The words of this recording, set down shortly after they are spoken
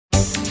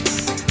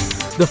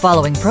The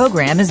following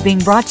program is being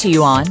brought to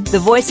you on the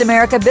Voice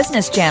America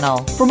Business Channel.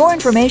 For more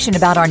information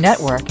about our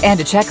network and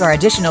to check our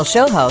additional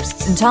show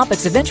hosts and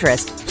topics of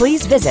interest,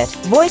 please visit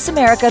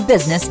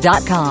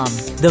voiceamericabusiness.com.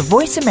 The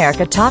Voice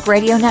America Talk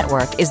Radio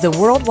Network is the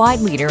worldwide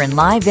leader in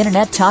live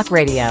Internet talk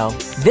radio.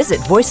 Visit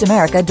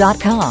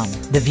voiceamerica.com.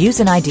 The views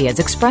and ideas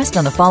expressed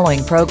on the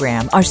following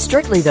program are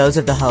strictly those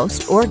of the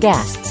host or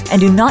guests and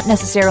do not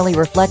necessarily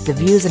reflect the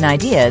views and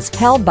ideas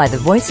held by the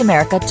Voice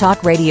America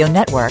Talk Radio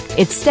Network,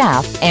 its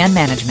staff, and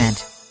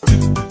management.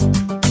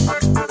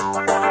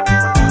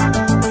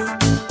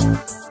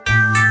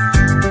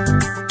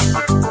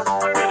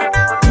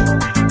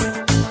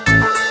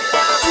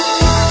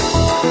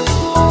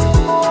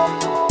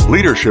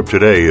 Leadership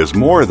today is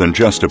more than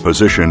just a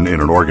position in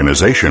an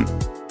organization.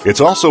 It's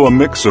also a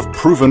mix of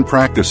proven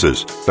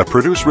practices that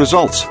produce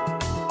results.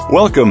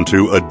 Welcome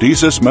to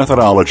Adizes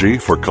Methodology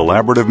for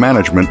Collaborative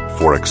Management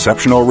for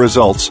Exceptional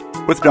Results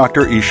with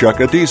Dr. Ishak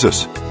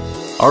Adizes.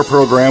 Our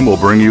program will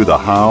bring you the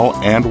how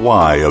and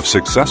why of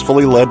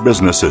successfully led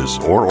businesses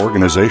or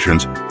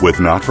organizations with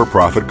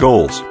not-for-profit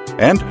goals,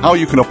 and how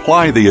you can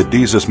apply the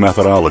Adizes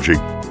methodology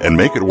and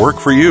make it work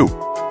for you.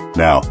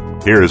 Now,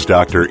 here's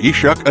Dr.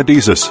 Ishak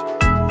Adizes.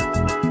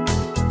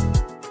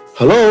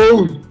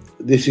 Hello,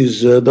 this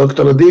is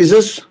Dr.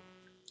 Adizes.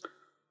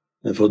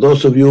 And for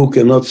those of you who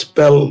cannot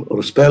spell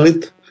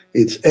it,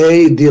 it's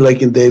A-D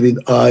like in David,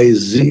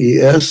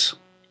 I-Z-E-S.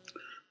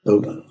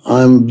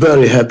 I'm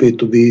very happy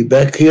to be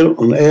back here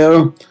on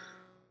air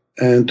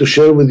and to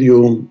share with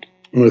you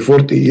my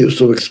 40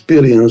 years of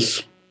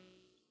experience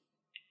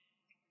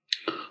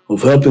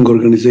of helping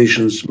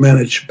organizations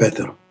manage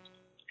better.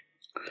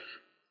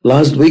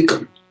 Last week,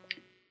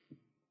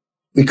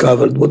 we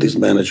covered what is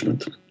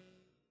management.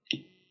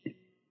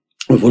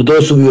 And for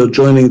those of you who are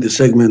joining the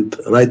segment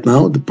right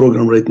now, the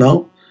program right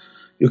now,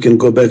 you can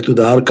go back to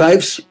the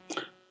archives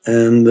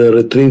and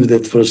retrieve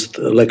that first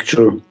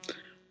lecture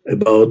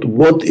about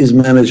what is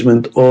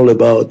management all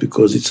about,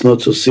 because it's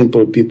not so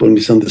simple. People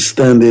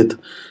misunderstand it,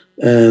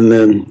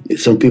 and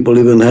some people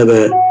even have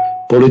a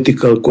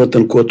political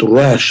quote-unquote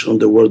rash on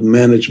the word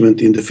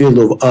management. In the field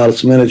of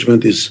arts,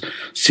 management is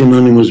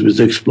synonymous with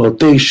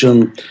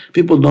exploitation.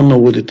 People don't know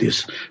what it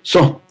is.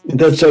 So in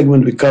that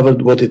segment, we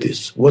covered what it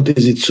is. What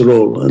is its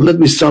role? And let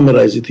me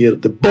summarize it here.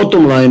 The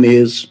bottom line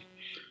is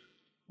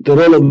the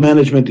role of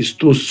management is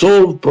to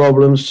solve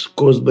problems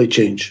caused by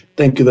change.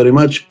 Thank you very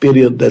much.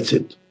 Period. That's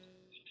it.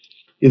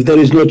 If there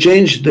is no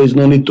change, there is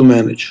no need to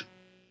manage.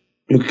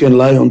 You can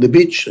lie on the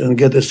beach and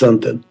get a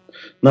suntan.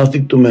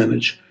 Nothing to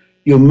manage.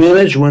 You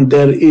manage when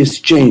there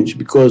is change,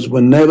 because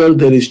whenever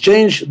there is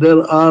change,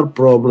 there are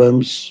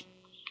problems.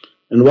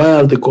 And why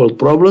are they called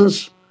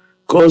problems?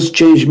 Because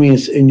change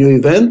means a new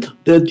event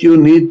that you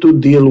need to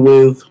deal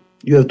with.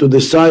 You have to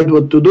decide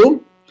what to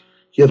do.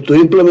 You have to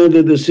implement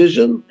the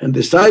decision, and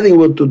deciding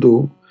what to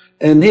do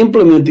and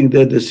implementing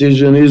that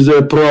decision is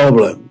a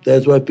problem.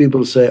 That's why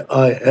people say,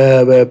 I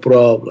have a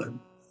problem.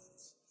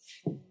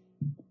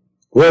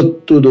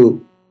 What to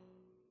do?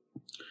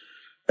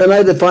 And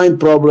I define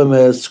problem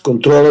as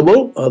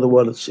controllable.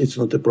 Otherwise, it's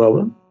not a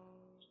problem.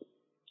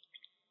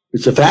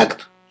 It's a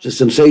fact. It's a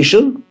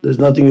sensation. There's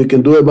nothing you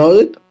can do about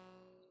it.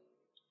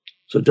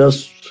 So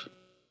just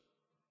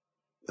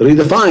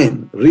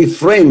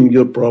reframe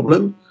your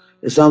problem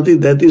as something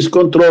that is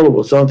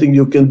controllable, something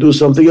you can do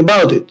something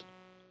about it.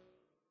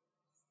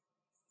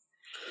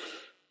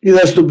 It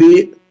has to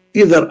be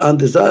either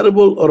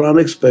undesirable or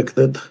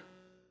unexpected,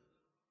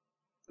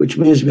 which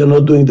means we are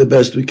not doing the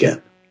best we can.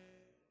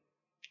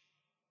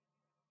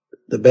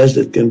 The best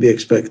that can be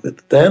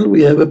expected. Then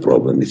we have a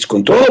problem. It's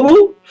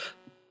controllable,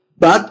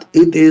 but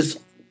it is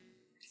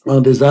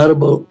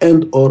undesirable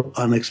and or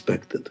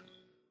unexpected.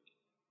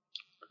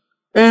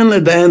 And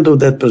at the end of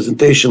that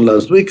presentation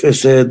last week, I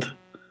said,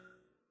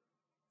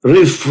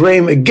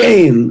 reframe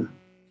again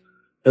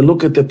and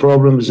look at the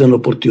problem as an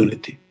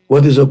opportunity.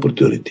 What is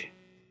opportunity?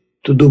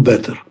 To do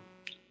better,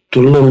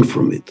 to learn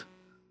from it.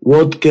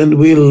 What can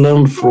we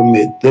learn from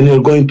it? Then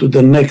you're going to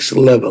the next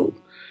level.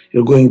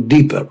 You're going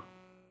deeper.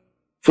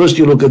 First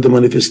you look at the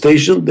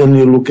manifestation, then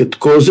you look at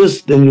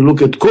causes, then you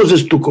look at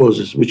causes to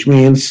causes, which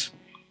means,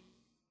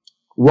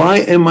 why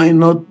am I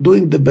not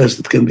doing the best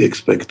that can be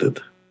expected?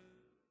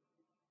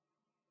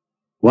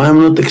 Why am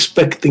I not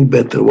expecting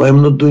better? Why am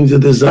I not doing the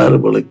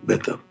desirable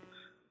better?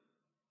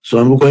 So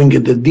I'm going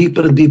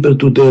deeper and deeper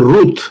to the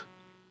root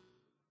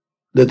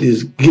that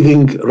is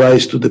giving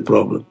rise to the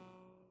problem.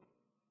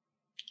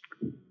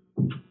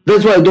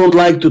 That's why I don't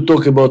like to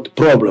talk about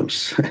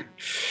problems.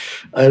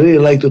 I really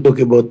like to talk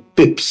about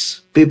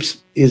PIPS.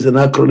 PIPS is an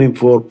acronym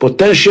for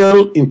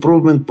Potential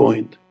Improvement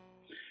Point.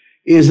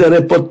 Is there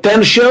a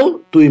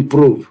potential to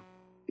improve?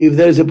 If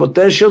there is a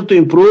potential to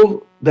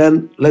improve,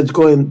 then let's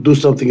go and do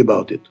something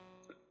about it.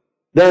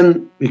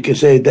 Then we can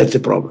say that's a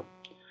problem.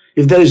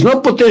 If there is no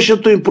potential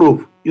to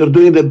improve, you're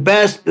doing the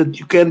best that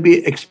you can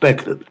be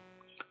expected.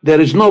 There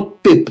is no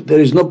PIP, there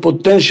is no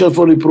potential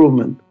for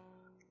improvement.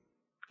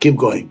 Keep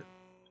going.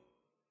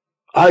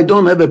 I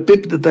don't have a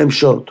PIP that I'm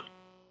short.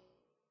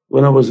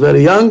 When I was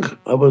very young,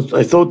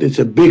 I thought it's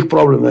a big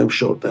problem I'm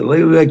short. I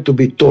really like to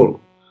be tall.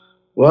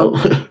 Well,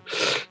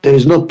 there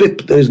is no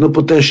PIP, there is no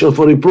potential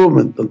for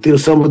improvement until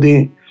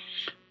somebody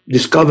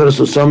discovers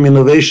some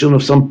innovation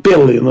of some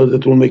pill,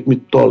 that will make me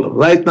taller.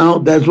 Right now,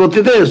 that's what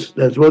it is.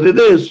 That's what it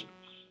is.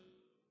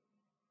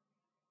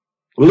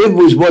 Live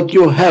with what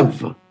you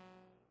have,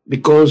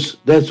 because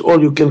that's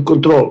all you can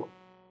control.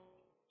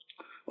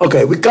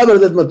 Okay, we covered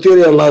that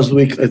material last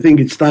week. I think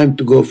it's time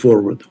to go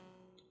forward.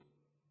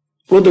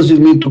 What does it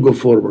mean to go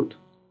forward?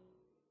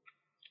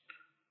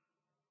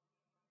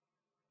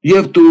 You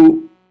have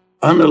to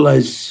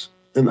analyze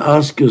and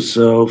ask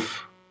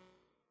yourself,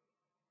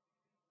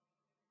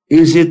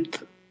 is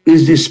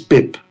this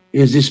PIP,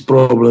 is this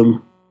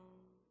problem,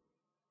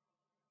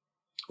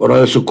 or I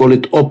also call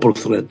it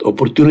threat,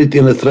 opportunity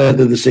and a threat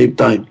at the same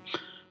time.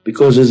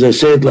 Because as I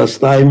said last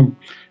time,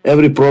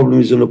 every problem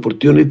is an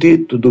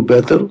opportunity to do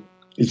better.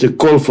 It's a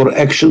call for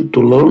action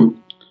to learn.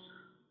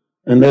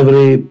 And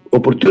every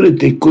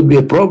opportunity could be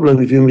a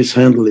problem if you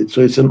mishandle it.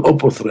 So it's an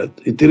threat.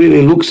 It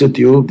really looks at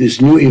you,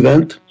 this new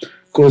event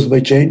caused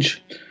by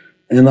change,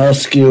 and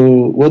ask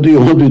you, what do you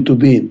want it to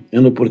be,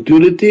 an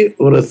opportunity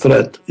or a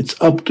threat? It's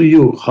up to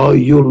you how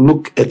you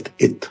look at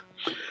it.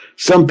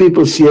 Some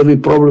people see every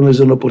problem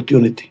as an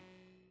opportunity.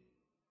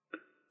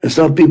 And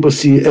some people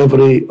see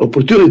every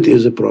opportunity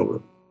as a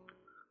problem.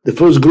 The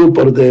first group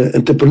are the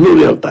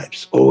entrepreneurial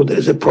types. Oh,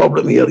 there's a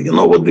problem here. You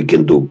know what we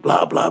can do?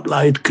 Blah, blah, blah.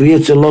 It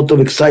creates a lot of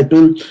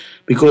excitement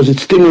because it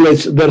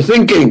stimulates their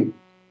thinking.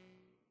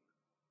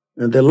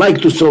 And they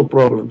like to solve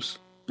problems.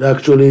 They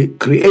actually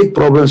create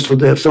problems so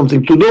they have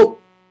something to do.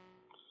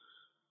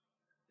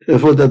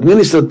 And for the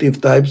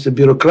administrative types, the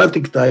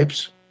bureaucratic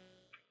types,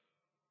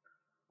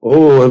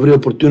 oh, every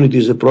opportunity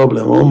is a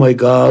problem. Oh my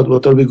God,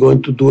 what are we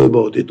going to do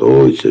about it?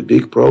 Oh, it's a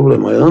big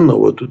problem. I don't know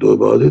what to do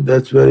about it.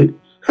 That's very...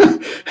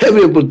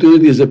 Every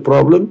opportunity is a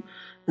problem,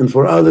 and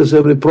for others,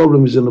 every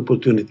problem is an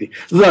opportunity.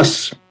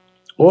 Thus,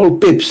 all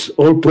PIPs,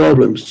 all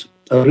problems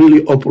are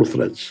really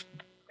threats.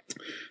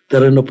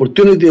 They're an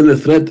opportunity and a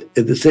threat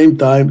at the same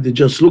time. They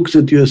just looks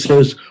at you and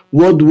says,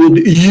 what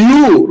would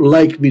you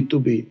like me to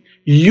be?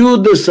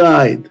 You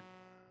decide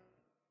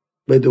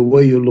by the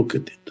way you look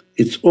at it.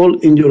 It's all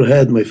in your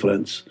head, my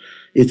friends.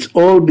 It's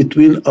all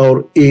between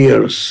our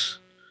ears,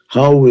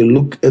 how we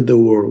look at the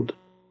world.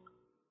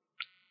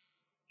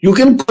 You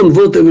can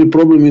convert every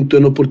problem into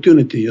an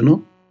opportunity,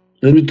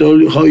 Let me tell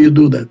you how you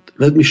do that.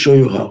 Let me show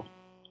you how.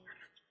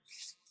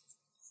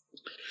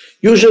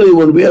 Usually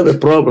when we have a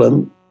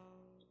problem,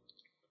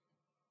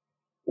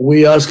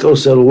 we ask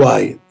ourselves,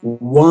 why?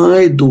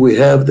 Why do we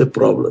have the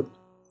problem?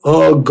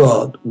 Oh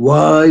God,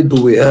 why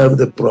do we have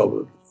the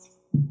problem?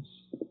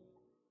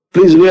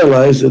 Please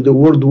realize that the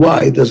word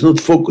why does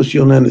not focus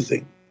you on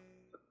anything.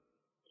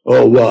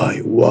 Oh, why?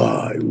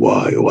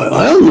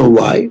 I don't know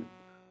why.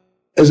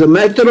 As a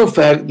matter of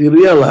fact, you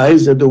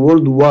realize that the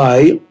word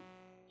why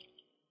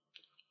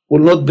will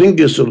not bring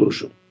you a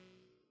solution.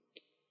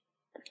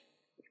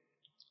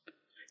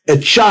 A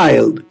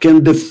child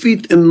can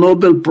defeat a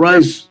Nobel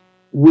Prize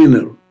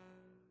winner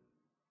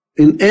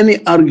in any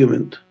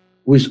argument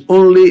with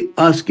only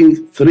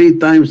asking 3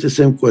 times the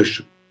same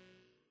question.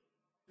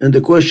 And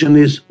the question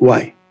is,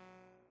 why?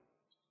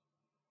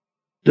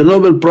 The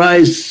Nobel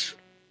Prize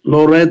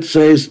laureate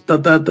says,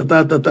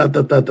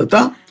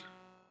 ta-ta-ta-ta-ta-ta-ta-ta-ta,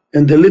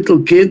 and the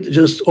little kid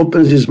just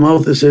opens his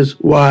mouth and says,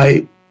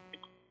 why?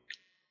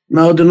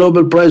 Now the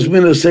Nobel Prize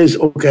winner says,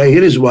 okay,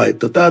 here is why.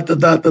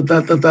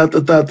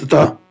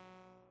 Ta-ta-ta-ta-ta-ta-ta-ta-ta-ta.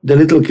 The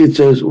little kid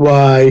says,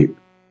 why?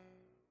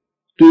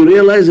 Do you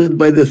realize that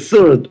by the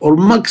 3rd or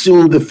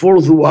maximum the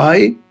 4th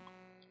why,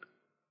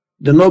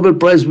 the Nobel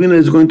Prize winner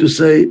is going to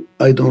say,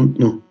 I don't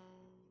know.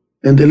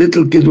 And the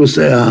little kid will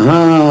say,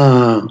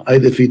 aha, I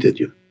defeated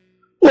you.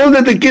 All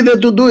that the kid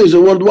had to do is the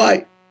word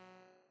why.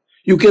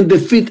 You can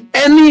defeat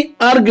any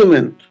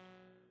argument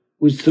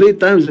with 3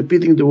 times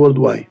repeating the word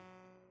why.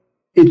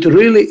 It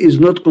really is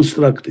not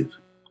constructive.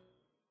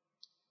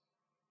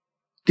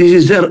 This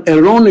is their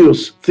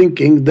erroneous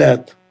thinking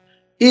that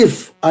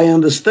if I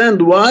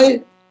understand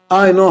why,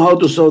 I know how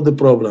to solve the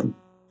problem.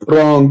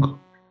 Wrong.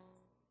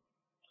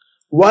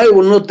 Why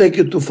will not take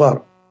you too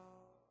far.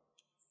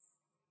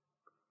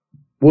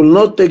 Will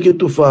not take you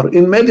too far.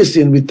 In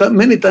medicine,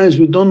 many times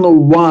we don't know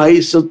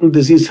why certain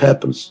disease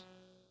happens.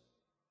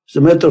 As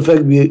a matter of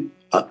fact,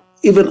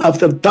 even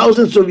after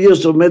thousands of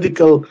years of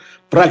medical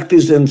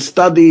practice and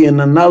study and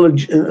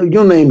knowledge,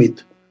 you name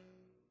it,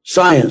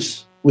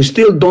 science, we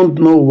still don't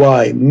know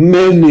why.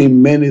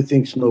 Many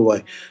things know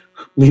why.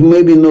 We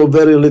maybe know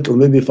very little,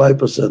 maybe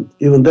 5%.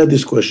 Even that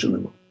is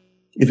questionable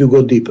if you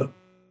go deeper.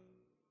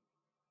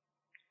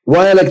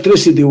 Why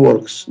electricity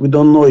works, we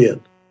don't know yet.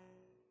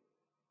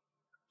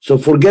 So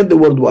forget the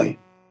word why.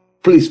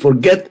 Please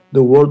forget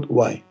the word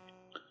why.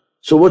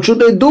 So what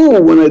should I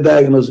do when I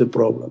diagnose a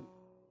problem?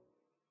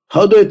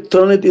 How do I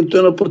turn it into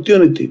an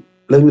opportunity?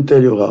 Let me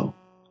tell you how.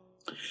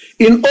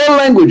 In all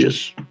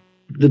languages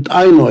that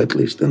I know at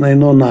least, and I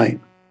know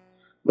 9,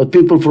 but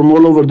people from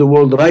all over the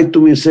world write to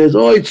me and says,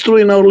 oh, it's true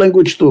in our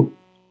language too.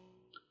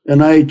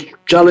 And I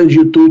challenge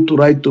you to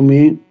write to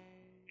me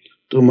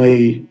to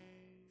my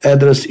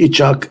address,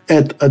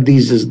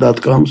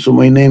 ichak@adizes.com. So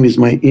my name is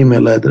my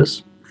email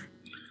address.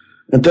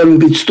 And tell me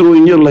if it's true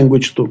in your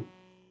language too.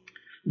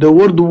 The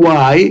word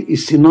why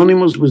is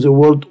synonymous with the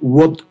word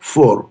what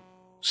for.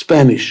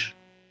 Spanish.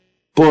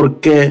 Por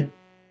qué,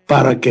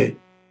 para qué.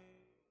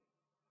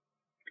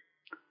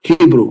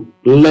 Hebrew.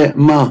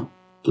 Lema,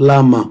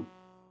 lama.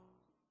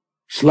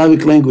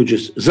 Slavic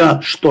languages.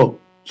 Zašto,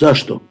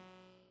 zašto.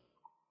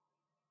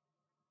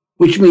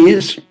 Which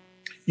means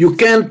you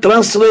can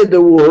translate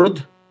the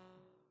word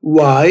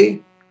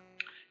why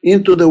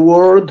into the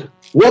word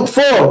what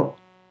for.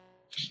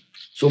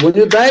 So when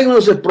you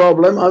diagnose a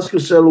problem, ask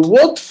yourself,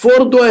 what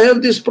for do I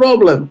have this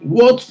problem?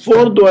 What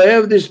for do I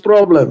have this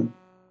problem?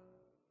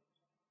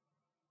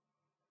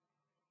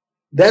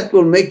 That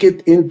will make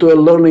it into a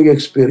learning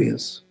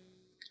experience.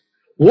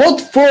 What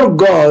for,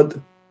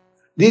 God,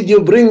 did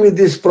you bring me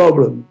this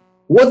problem?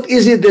 What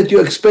is it that you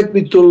expect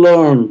me to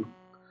learn?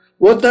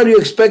 What are you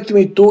expecting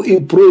me to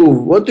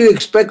improve? What do you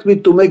expect me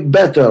to make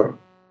better?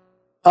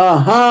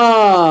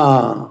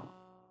 Aha!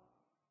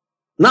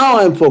 Now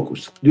I'm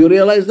focused. Do you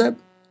realize that?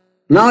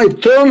 Now I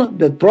turn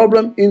that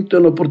problem into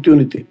an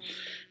opportunity.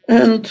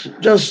 And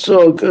just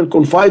so I can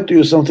confide to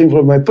you something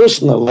from my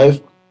personal life.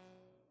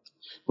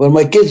 When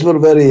my kids were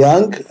very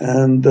young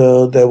and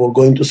they were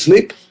going to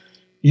sleep,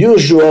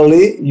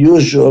 usually,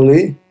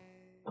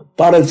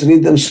 parents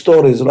read them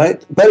stories,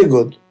 right? Very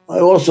good. I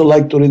also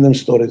like to read them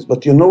stories.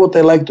 But you know what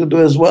I like to do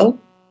as well?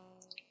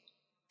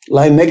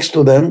 Lie next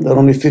to them, they're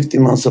only 15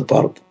 months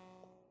apart,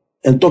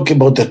 and talk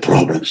about their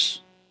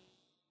problems.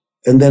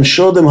 And then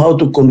show them how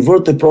to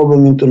convert a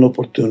problem into an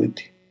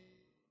opportunity.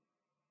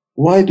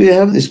 Why do you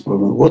have this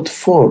problem? What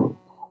for?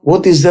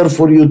 What is there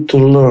for you to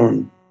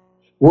learn?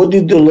 What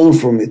did you learn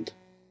from it?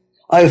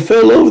 I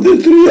fell off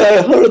the tree,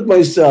 I hurt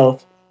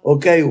myself.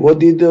 Okay, what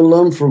did you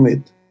learn from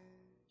it?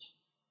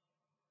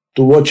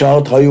 To watch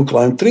out how you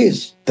climb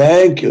trees.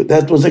 Thank you,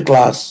 that was a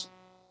class.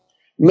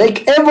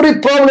 Make every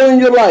problem in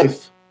your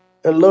life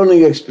a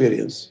learning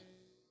experience.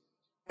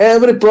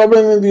 Every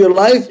problem in your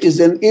life is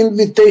an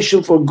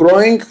invitation for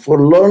growing,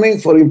 for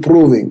learning, for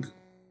improving.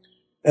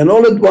 And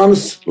all at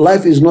once,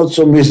 life is not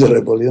so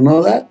miserable, you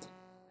know that?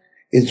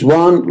 It's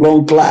one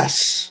long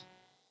class.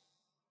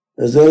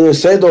 As I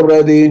said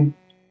already,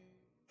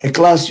 a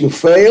class you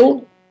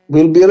fail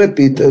will be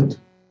repeated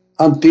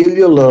until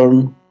you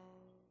learn.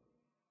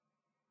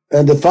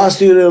 And the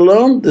faster you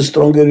learn, the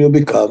stronger you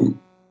become.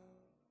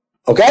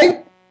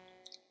 Okay?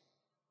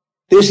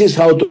 This is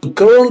how to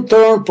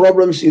turn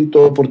problems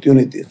into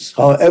opportunities.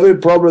 How every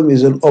problem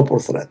is an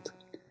opportunity.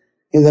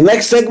 In the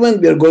next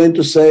segment, we are going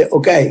to say,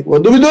 okay,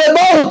 what do we do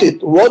about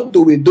it? What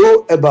do we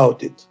do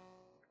about it?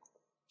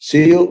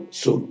 See you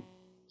soon.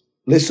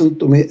 Listen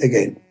to me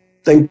again.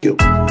 Thank you.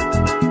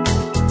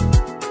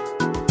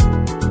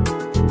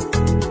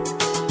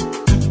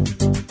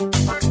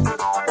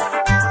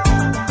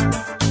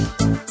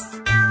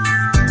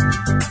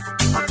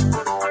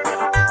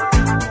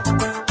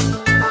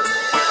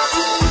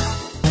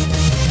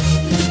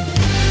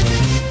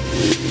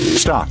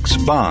 Stocks,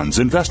 bonds,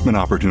 investment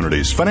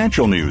opportunities,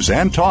 financial news,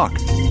 and talk.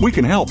 We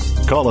can help.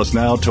 Call us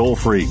now toll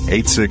free,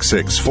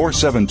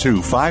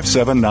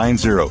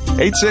 866-472-5790.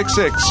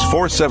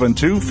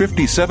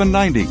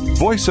 866-472-5790.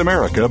 Voice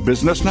America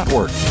Business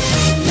Network.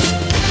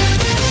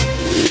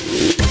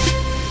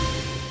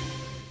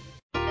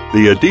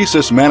 The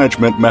Adizes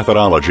management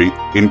methodology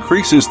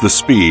increases the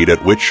speed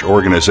at which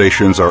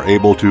organizations are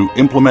able to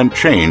implement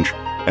change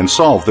and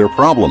solve their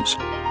problems.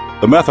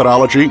 The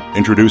methodology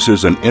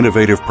introduces an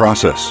innovative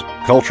process,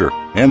 culture,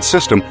 and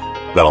system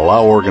that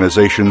allow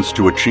organizations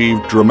to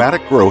achieve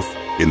dramatic growth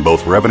in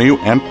both revenue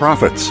and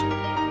profits.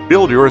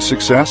 Build your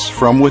success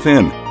from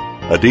within.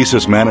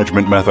 Adizes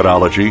management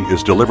methodology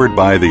is delivered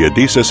by the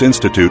Adizes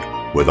Institute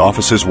with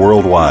offices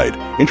worldwide,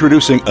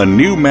 introducing a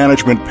new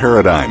management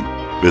paradigm.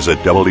 Visit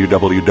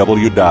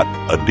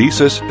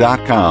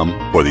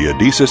www.adizes.com for the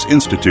Adizes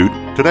Institute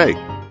today.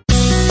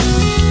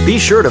 Be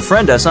sure to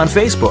friend us on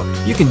Facebook.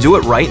 You can do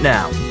it right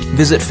now.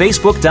 Visit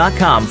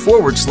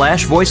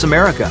facebook.com/Voice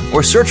America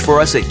or search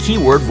for us at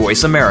keyword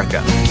Voice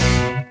America.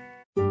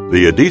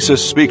 The Adizes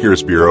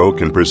Speakers Bureau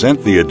can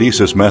present the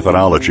Adizes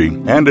methodology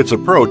and its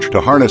approach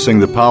to harnessing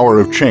the power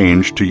of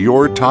change to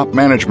your top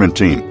management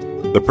team.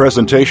 The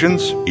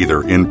presentations,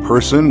 either in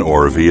person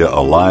or via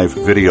a live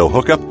video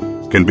hookup,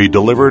 can be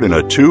delivered in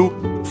a 2,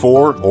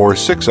 4, or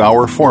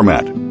 6-hour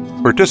format.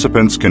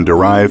 Participants can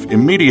derive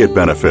immediate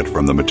benefit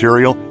from the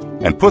material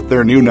and put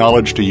their new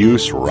knowledge to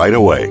use right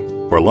away.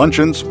 For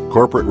luncheons,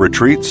 corporate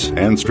retreats,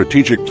 and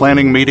strategic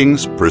planning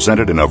meetings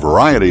presented in a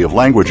variety of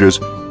languages,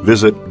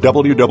 visit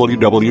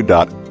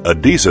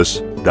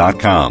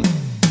www.adizes.com.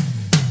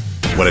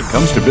 When it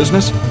comes to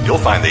business, you'll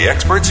find the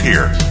experts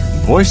here.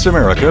 Voice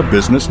America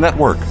Business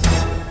Network.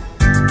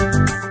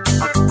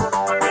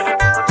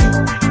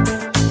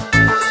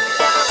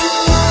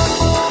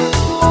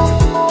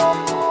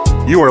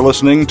 You are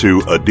listening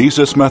to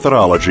Adizes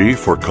Methodology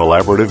for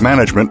Collaborative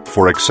Management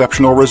for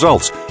Exceptional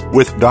Results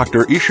with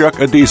Dr. Ishak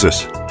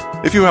Adizes.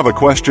 If you have a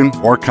question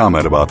or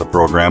comment about the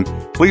program,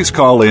 please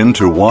call in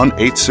to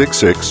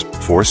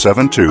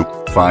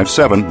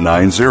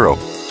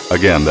 1-866-472-5790.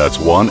 Again, that's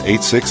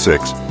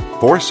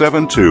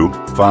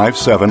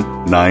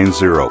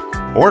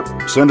 1-866-472-5790. Or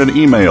send an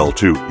email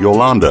to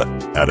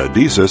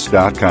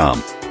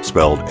Yolanda@Adizes.com,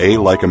 spelled A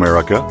like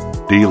America,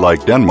 D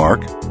like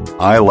Denmark,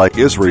 I like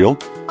Israel,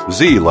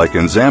 Z like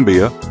in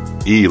Zambia,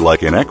 E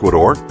like in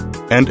Ecuador,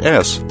 and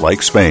S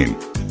like Spain.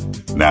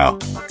 Now,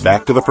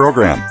 back to the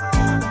program.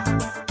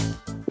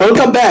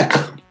 Welcome back.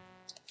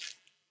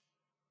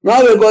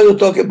 Now we're going to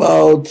talk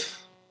about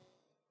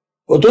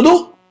what to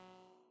do.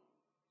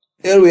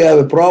 Here we have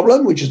a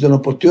problem, which is an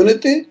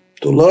opportunity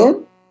to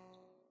learn.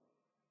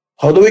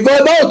 How do we go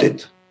about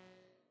it?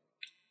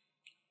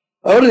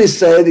 I already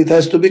said it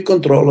has to be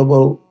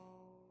controllable.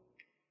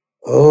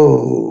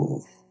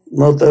 Oh,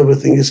 not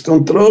everything is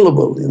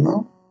controllable, you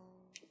know.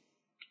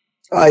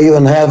 I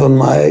even have on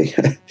my,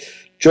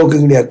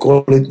 jokingly I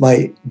call it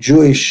my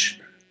Jewish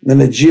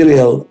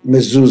managerial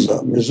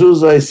mezuzah.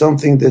 Mezuzah is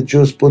something that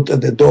Jews put at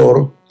the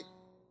door,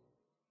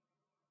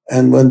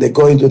 and when they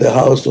go into the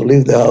house or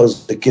leave the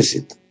house, they kiss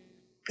it.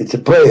 It's a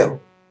prayer.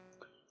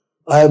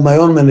 I have my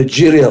own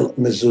managerial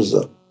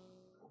mezuzah,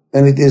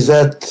 and it is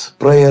that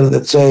prayer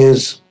that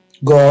says,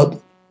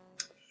 God,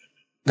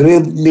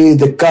 give me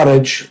the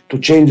courage to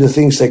change the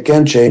things I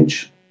can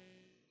change,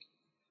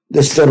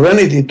 the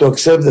serenity to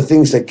accept the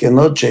things I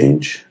cannot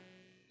change,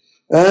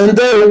 and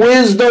the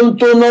wisdom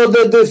to know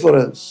the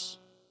difference.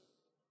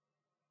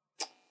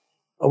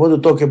 I want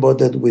to talk about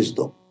that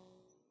wisdom.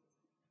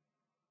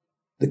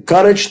 The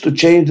courage to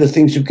change the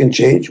things you can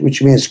change,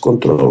 which means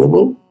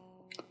controllable,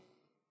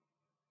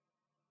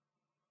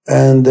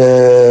 and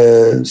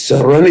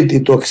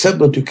serenity to accept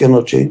what you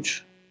cannot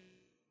change.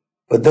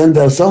 But then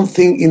there's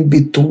something in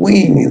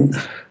between.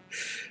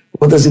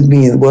 What does it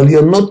mean? Well,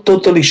 you're not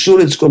totally sure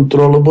it's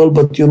controllable,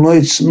 but you know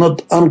it's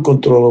not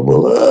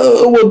uncontrollable.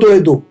 What do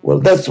I do? Well,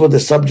 that's what the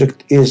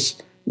subject is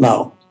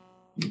now.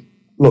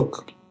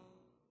 Look.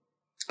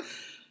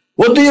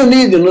 What do you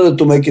need in order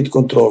to make it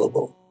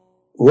controllable?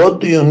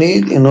 What do you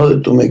need in order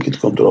to make it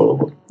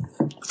controllable?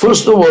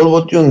 First of all,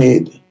 what you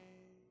need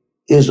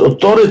is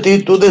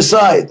authority to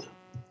decide.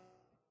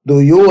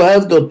 Do you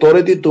have the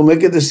authority to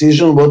make a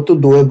decision what to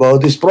do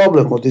about this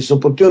problem or this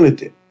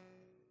opportunity?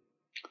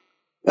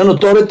 And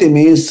authority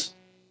means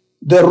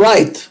the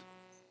right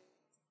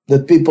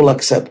that people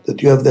accept,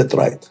 that you have that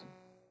right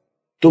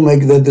to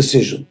make that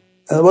decision.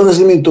 And what does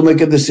it mean to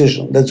make a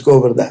decision? Let's go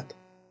over that.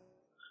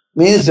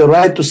 Means the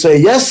right to say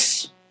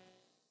yes,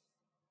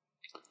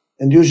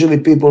 and usually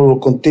people will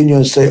continue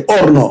and say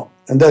or no,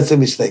 and that's a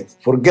mistake.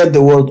 Forget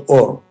the word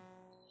or,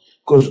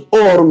 because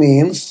or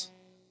means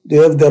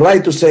you have the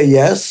right to say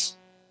yes,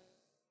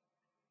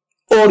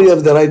 or you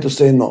have the right to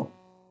say no.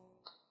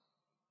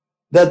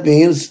 That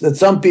means that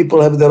some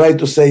people have the right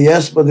to say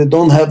yes, but they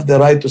don't have the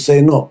right to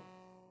say no,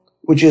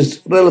 which is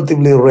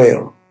relatively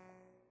rare.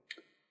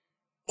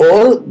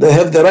 Or they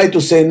have the right to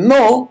say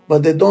no,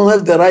 but they don't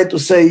have the right to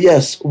say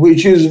yes,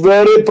 which is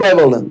very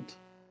prevalent.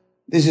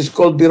 This is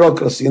called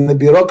bureaucracy. In the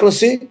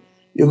bureaucracy,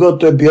 you go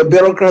to a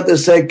bureaucrat and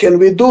say, can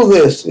we do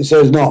this? He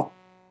says no.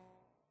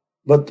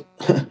 But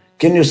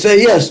can you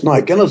say yes? No,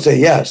 I cannot say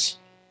yes.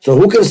 So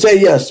who can say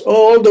yes?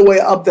 All the way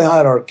up the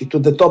hierarchy, to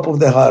the top of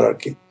the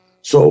hierarchy.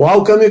 So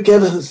how come you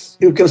can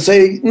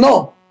say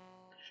no?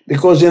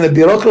 Because in a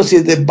bureaucracy,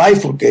 they're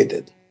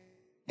bifurcated.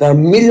 There are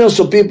millions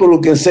of people who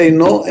can say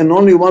no, and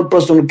only one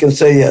person who can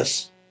say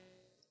yes.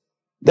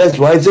 That's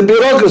why it's a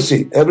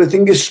bureaucracy.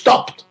 Everything is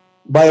stopped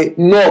by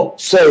no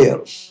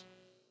sayers.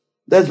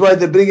 That's why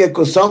they bring a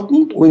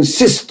consultant who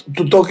insists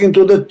to talking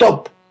to the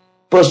top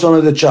person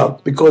of the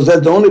chart, because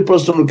that's the only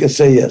person who can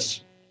say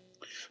yes.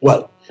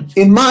 Well,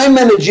 in my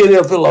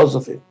managerial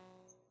philosophy,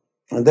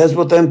 and that's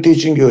what I'm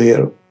teaching you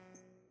here,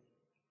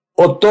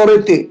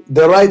 authority,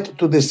 the right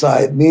to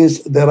decide,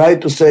 means the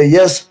right to say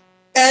yes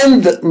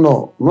and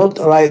no, not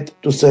right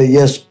to say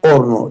yes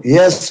or no.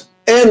 Yes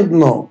and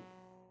no.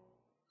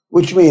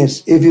 Which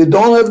means if you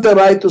don't have the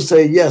right to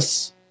say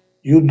yes,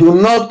 you do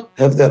not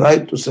have the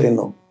right to say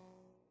no.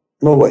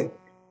 No way.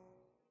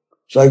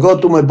 So I go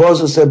to my boss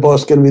and say,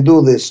 boss, can we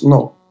do this?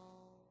 No.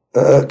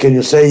 Can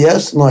you say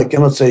yes? No, I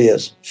cannot say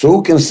yes. So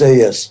who can say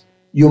yes?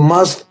 You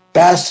must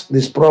pass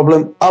this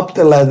problem up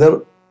the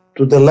ladder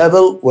to the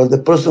level where the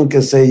person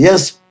can say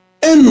yes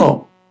and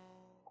no.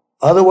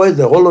 Otherwise,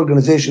 the whole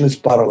organization is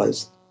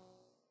paralyzed.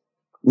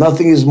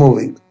 Nothing is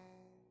moving.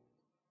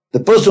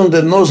 The person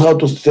that knows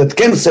that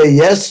can say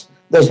yes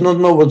does not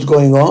know what's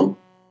going on,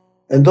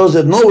 and those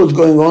that know what's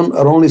going on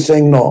are only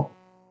saying no.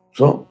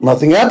 So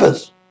nothing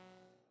happens.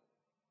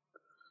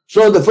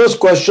 So the first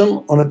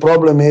question on a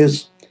problem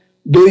is,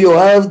 do you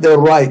have the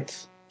right,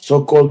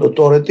 so-called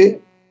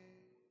authority,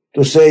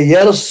 to say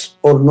yes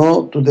or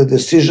no to the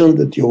decision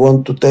that you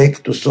want to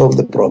take to solve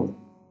the problem?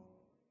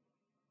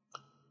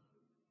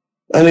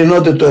 And in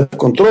order to have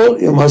control,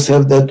 you must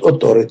have that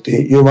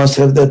authority. You must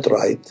have that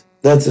right.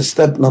 That's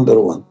step number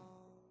one.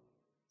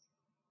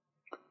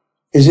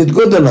 Is it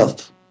good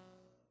enough?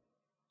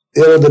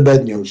 Here are the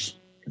bad news.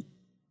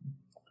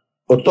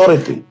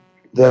 authority,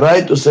 the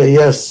right to say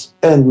yes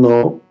and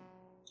no,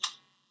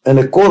 and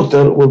a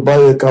quarter will buy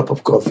you a cup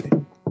of coffee.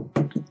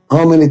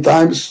 How many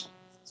times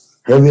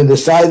have you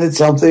decided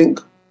something,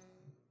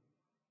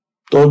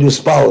 told your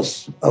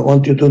spouse, I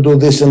want you to do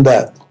this and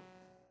that,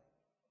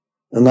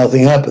 and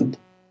nothing happened?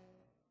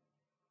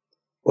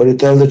 Or you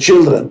tell the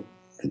children,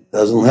 it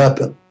doesn't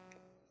happen.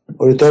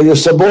 Or you tell your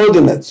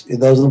subordinates, it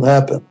doesn't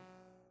happen.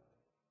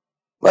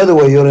 By the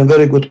way, you're in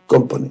very good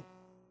company.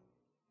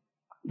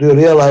 Do you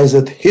realize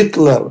that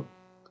Hitler,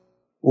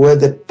 who had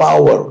the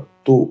power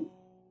to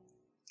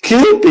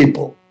kill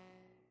people,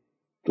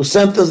 to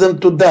sentence them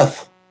to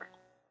death,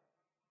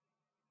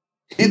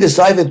 he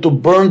decided to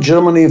burn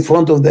Germany in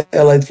front of the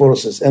Allied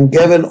forces and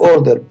gave an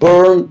order,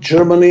 burn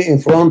Germany in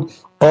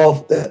front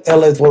of the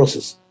Allied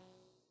forces.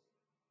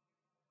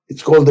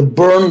 It's called the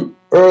burn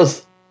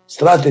earth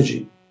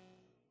strategy.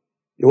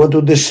 You want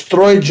to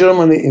destroy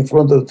Germany in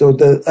front of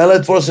the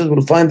Allied forces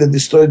will find and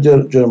destroy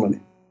Germany.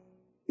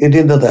 It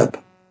did not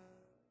happen.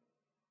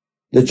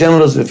 The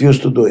generals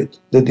refused to do it.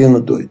 They did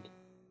not do it.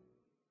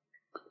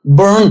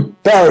 Burn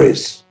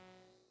Paris.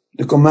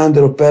 The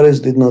commander of Paris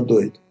did not do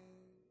it.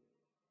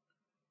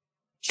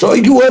 So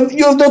you have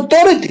the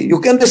authority. You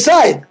can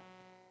decide.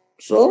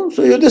 So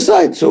you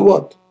decide. So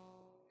what?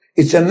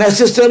 It's a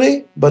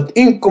necessary but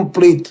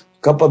incomplete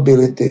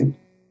capability.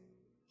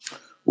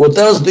 What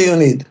else do you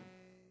need?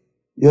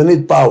 You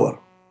need power.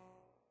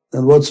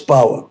 And what's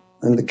power?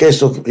 In the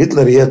case of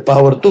Hitler, he had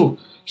power too.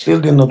 Still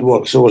did not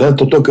work. So we'll have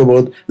to talk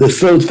about the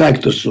third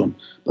factor soon.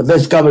 But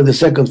let's cover the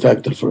second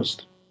factor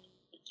first.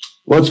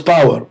 What's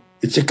power?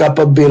 It's a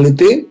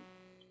capability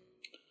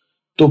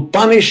to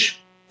punish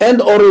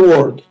and or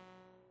reward.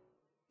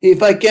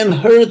 If I can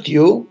hurt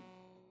you,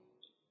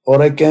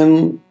 or I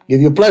can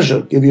give you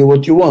pleasure, give you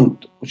what you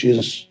want, which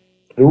is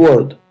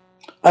reward,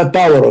 I have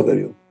power over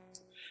you.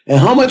 And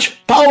how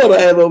much power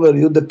I have over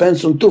you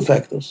depends on two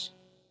factors.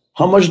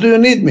 How much do you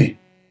need me?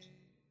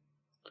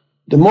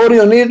 The more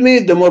you need me,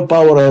 the more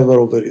power I have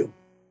over you.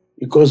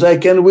 Because I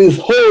can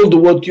withhold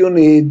what you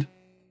need,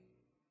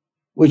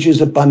 which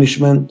is a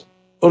punishment,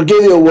 or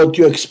give you what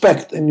you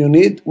expect and you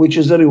need, which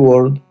is a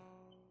reward.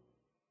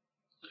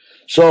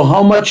 So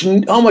how much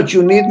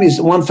you need me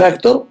is one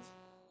factor,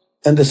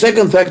 and the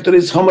second factor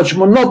is how much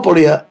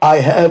monopoly I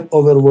have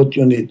over what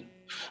you need.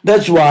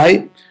 That's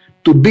why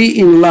to be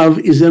in love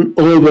is an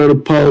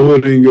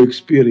overpowering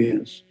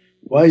experience.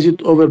 Why is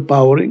it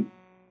overpowering?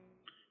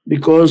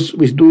 Because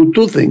we do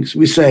two things.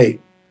 We say,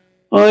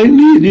 I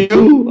need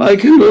you, I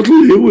cannot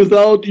live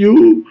without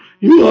you,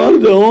 you are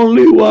the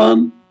only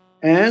one,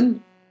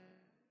 and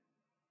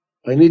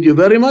I need you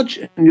very much,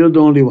 and you're the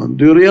only one.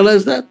 Do you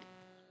realize that?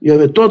 You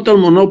have a total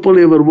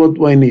monopoly over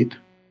what I need.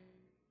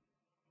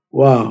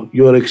 Wow,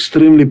 you are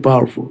extremely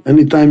powerful.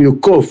 Anytime you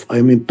cough,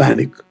 I'm in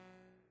panic.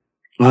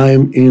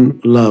 I'm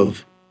in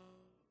love.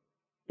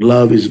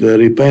 Love is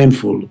very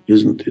painful,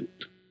 isn't it?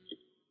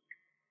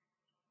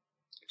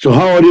 So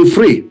how are you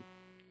free?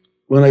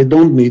 When I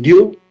don't need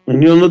you,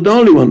 and you're not the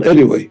only one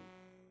anyway.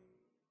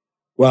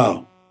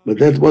 Wow, but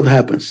that's what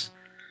happens.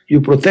 You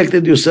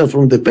protected yourself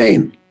from the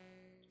pain,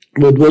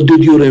 but what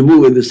did you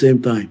remove at the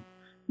same time?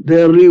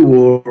 The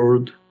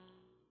reward.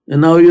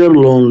 And now you're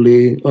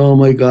lonely. Oh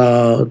my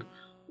God,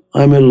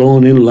 I'm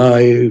alone in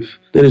life.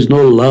 There is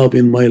no love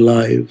in my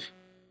life.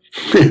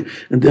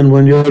 And then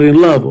when you're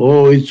in love,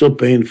 oh, it's so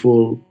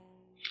painful.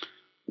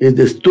 It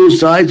is two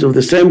sides of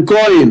the same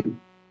coin.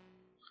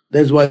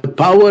 That's why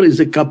power is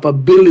a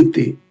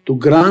capability to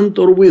grant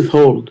or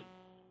withhold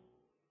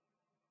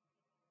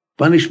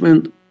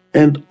punishment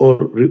and or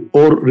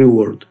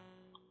reward.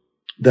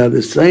 They're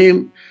the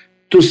same,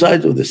 two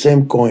sides of the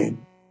same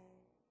coin.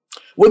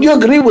 Would you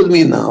agree with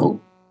me now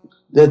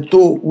that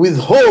to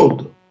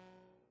withhold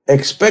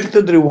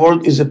expected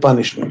reward is a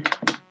punishment?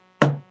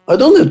 I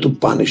don't have to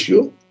punish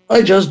you.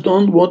 I just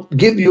don't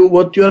give you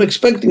what you are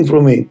expecting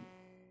from me.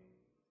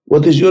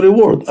 What is your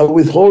reward? I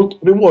withhold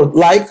reward,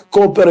 like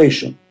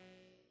cooperation.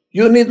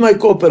 You need my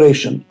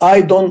cooperation.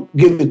 I don't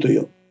give it to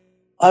you.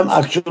 I'm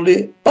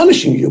actually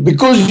punishing you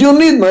because you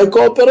need my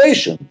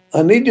cooperation.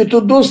 I need you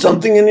to do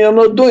something and you're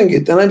not doing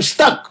it, and I'm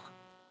stuck.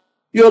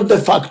 You're de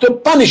facto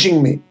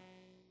punishing me.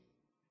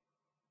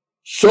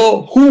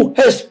 So who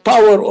has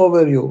power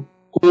over you?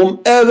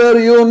 Whomever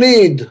you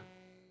need.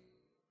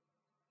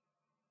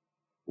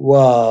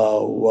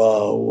 Wow,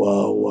 wow,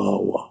 wow, wow,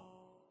 wow.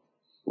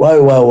 Why,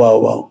 wow, wow,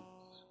 wow?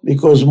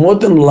 Because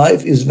modern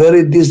life is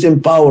very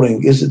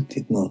disempowering, isn't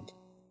it not?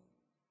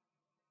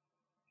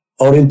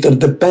 Our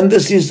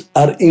interdependencies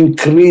are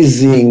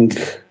increasing.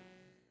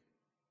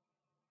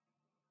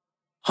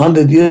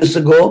 100 years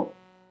ago,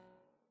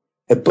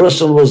 a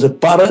person was a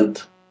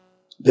parent,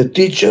 the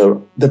teacher,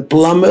 the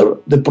plumber,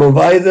 the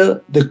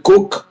provider, the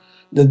cook,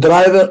 the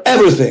driver,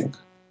 everything.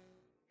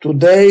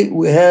 Today,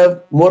 we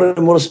have more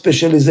and more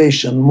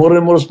specialization, more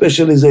and more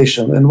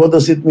specialization. And what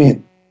does it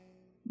mean?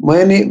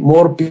 Many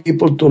more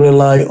people to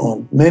rely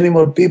on, many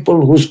more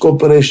people whose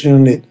cooperation you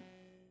need.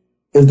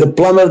 If the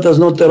plumber does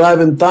not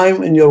arrive in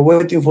time and you're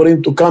waiting for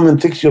him to come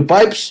and fix your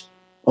pipes,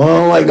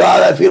 oh my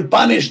God, I feel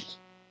punished.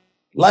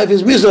 Life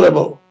is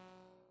miserable.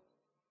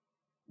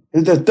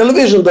 If the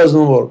television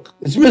doesn't work,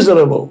 it's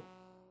miserable.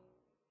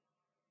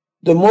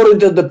 The more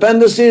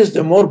interdependencies,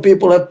 the more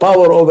people have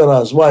power over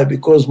us. Why?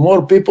 Because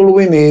more people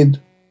we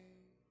need.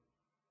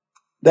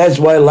 That's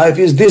why life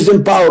is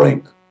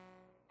disempowering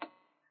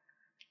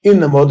in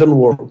the modern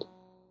world.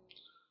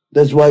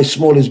 That's why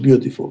small is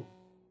beautiful.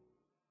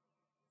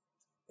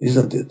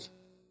 Isn't it?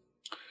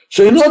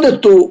 So in order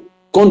to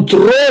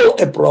control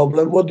a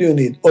problem, what do you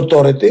need?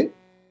 Authority,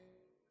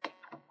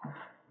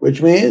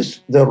 which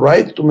means the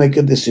right to make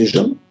a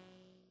decision.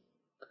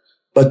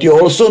 But you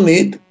also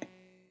need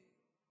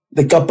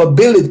the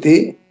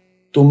capability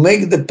to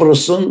make the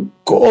person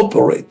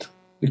cooperate,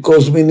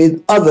 because we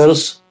need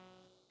others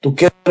to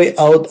carry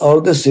out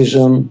our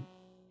decision.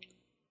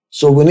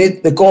 So we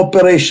need the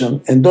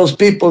cooperation, and those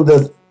people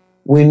that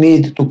we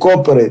need to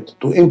cooperate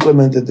to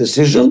implement the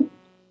decision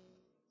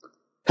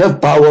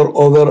have power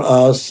over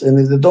us. And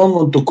if they don't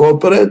want to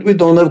cooperate, we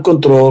don't have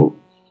control.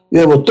 We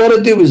have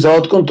authority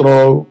without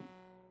control,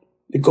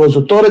 because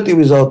authority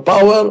without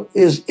power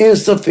is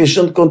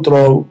insufficient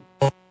control.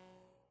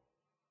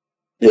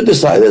 You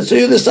decided, so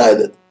you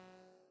decided.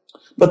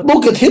 But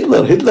look at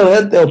Hitler. Hitler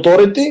had the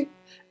authority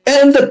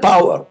and the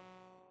power.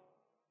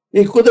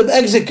 He could have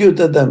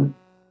executed them.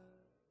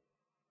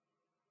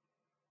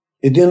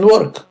 It didn't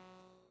work.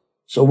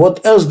 So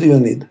what else do you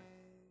need?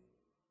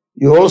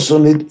 You also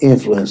need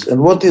influence.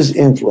 And what is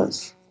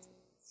influence?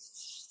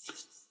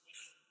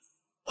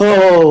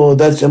 Oh,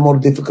 that's a more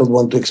difficult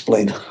one to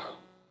explain.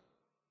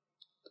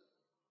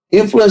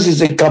 Influence is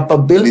a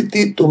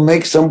capability to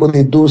make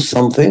somebody do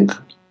something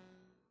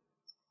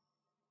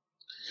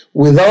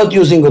without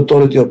using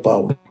authority or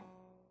power.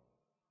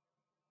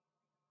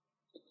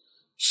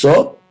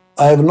 So,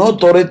 I have no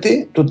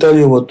authority to tell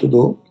you what to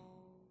do.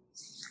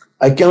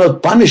 I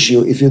cannot punish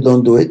you if you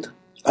don't do it.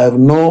 I have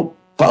no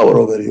power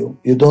over you.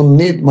 You don't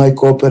need my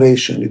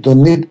cooperation. You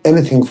don't need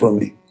anything from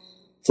me.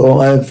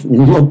 So I have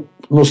no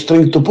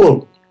string to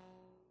pull.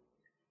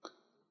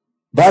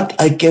 But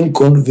I can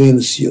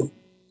convince you.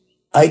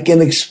 I can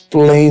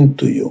explain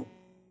to you.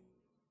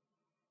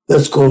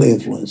 That's called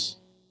influence.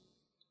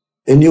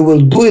 And you will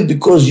do it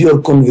because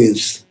you're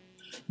convinced,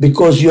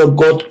 because you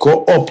got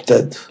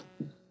co-opted,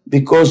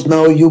 because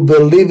now you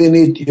believe in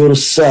it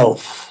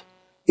yourself.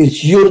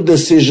 It's your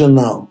decision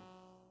now,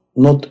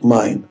 not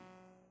mine.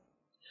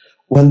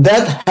 When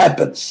that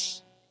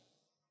happens,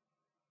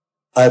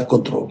 I have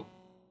control.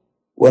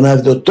 When I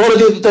have the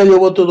authority to tell you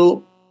what to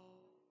do,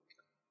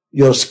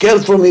 you're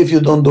scared from me if you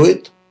don't do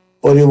it,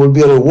 or you will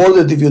be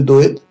rewarded if you do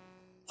it.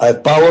 I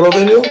have power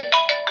over you,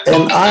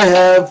 and I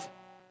have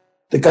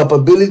the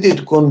capability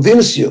to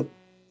convince you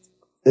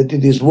that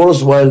it is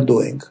worthwhile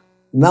doing.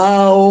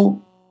 Now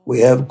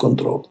we have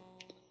control.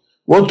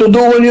 What to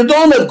do when you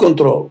don't have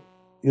control?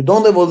 You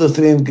don't have all the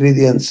three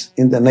ingredients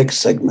in the next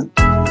segment.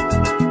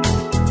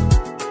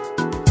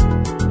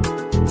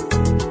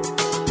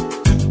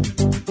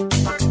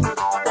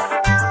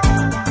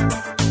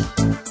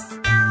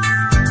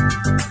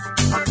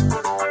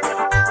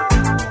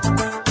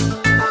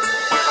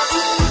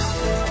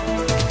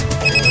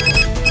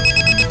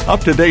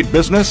 Up-to-date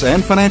business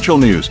and financial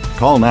news.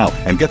 Call now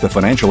and get the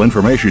financial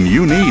information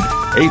you need.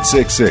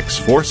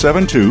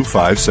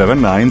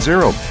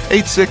 866-472-5790.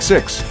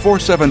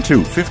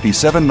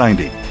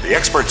 866-472-5790. The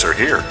experts are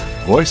here.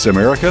 Voice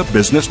America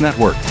Business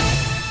Network.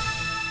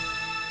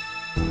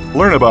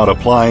 Learn about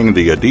applying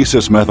the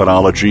Adesys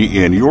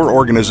methodology in your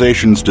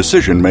organization's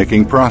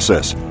decision-making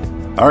process.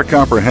 Our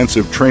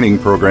comprehensive training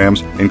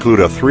programs include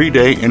a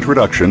 3-day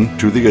introduction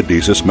to the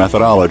Adesys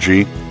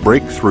methodology,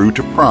 Breakthrough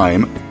to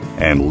Prime,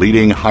 and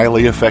Leading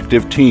Highly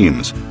Effective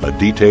Teams, a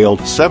detailed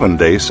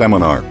 7-day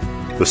seminar.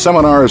 The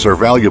seminars are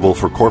valuable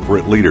for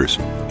corporate leaders,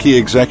 key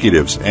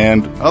executives,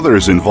 and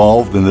others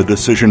involved in the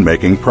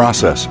decision-making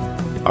process.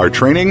 Our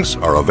trainings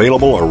are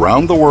available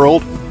around the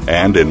world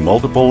and in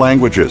multiple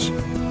languages.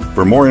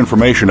 For more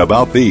information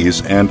about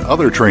these and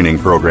other training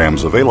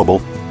programs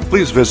available,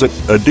 please visit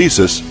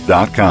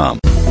adesys.com.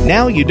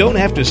 Now you don't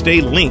have to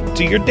stay linked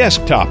to your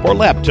desktop or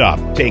laptop.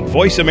 Take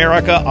Voice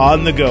America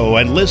on the go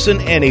and listen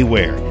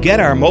anywhere.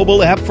 Get our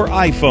mobile app for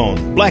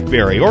iPhone,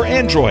 BlackBerry, or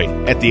Android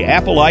at the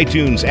Apple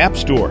iTunes App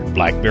Store,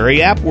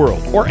 BlackBerry App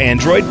World, or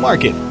Android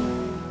Market.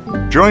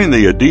 Join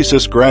the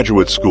Adesys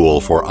Graduate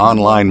School for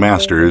online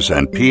master's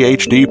and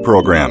PhD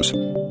programs.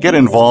 Get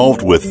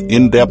involved with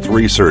in-depth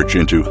research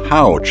into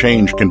how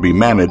change can be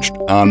managed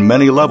on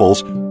many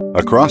levels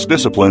across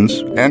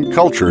disciplines and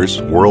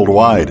cultures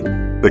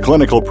worldwide. The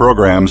clinical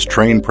programs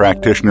train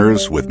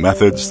practitioners with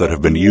methods that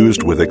have been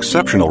used with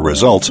exceptional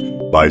results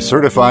by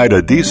certified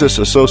Adesys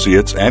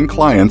associates and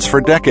clients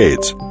for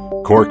decades.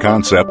 Core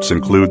concepts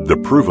include the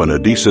proven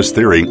Adesys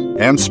theory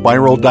and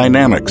spiral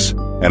dynamics,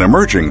 an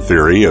emerging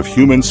theory of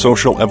human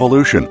social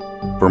evolution.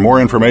 For more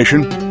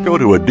information, go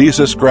to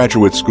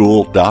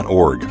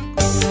adesysgraduateschool.org.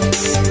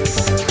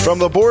 From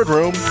the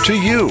boardroom to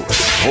you,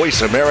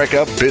 Voice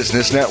America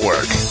Business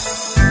Network.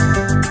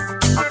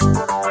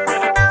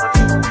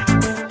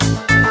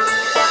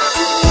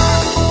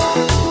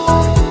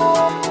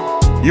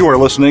 You are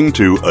listening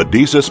to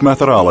Adesis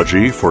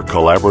Methodology for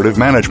Collaborative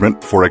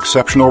Management for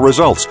Exceptional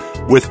Results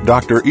with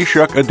Dr.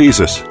 Ishak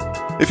Adesis.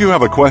 If you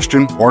have a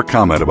question or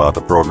comment about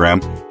the program,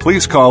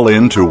 please call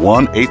in to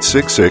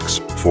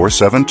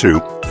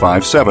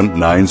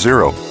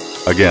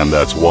 1-866-472-5790. Again,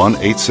 that's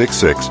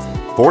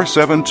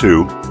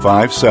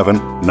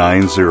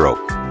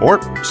 1-866-472-5790.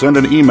 Or send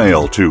an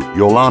email to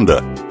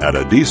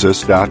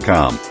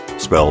Yolanda@adesis.com,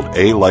 spelled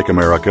A like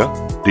America,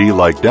 D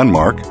like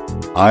Denmark,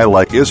 I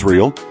like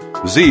Israel,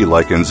 Z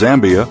like in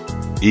Zambia,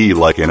 E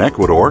like in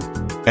Ecuador,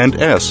 and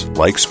S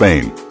like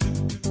Spain.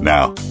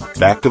 Now,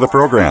 back to the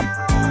program.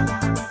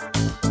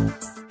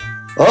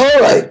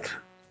 All right.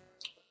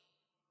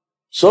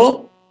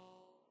 So,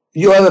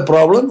 you have a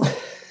problem.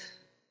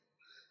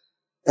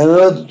 And in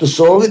order to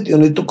solve it, you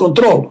need to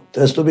control. It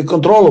has to be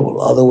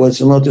controllable.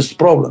 Otherwise, it's not just a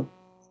problem.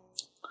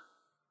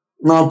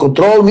 Now,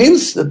 control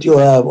means that you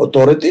have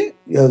authority.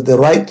 You have the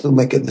right to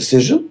make a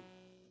decision.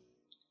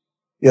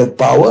 You have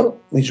power,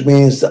 which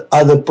means the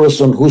other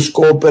person whose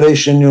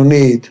cooperation you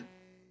need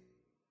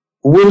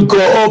will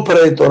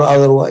cooperate or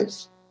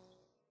otherwise.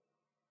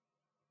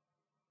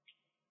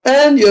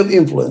 And you have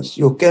influence.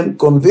 You can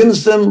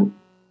convince them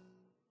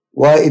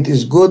why it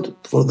is good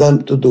for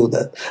them to do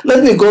that.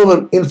 Let me go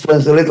over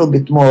influence a little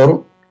bit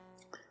more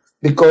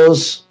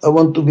because I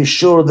want to be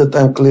sure that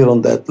I'm clear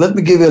on that. Let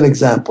me give you an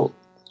example.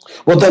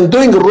 What I'm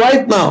doing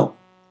right now,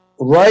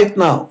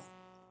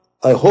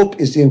 I hope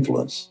is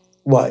influence.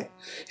 Why?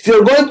 If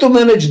you're going to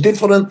manage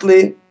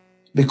differently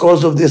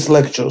because of these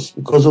lectures,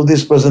 because of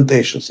these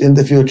presentations in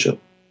the future,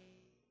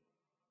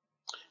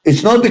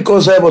 it's not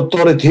because I have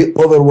authority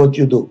over what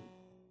you do.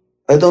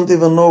 I don't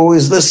even know who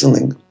is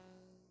listening.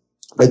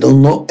 I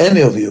don't know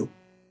any of you.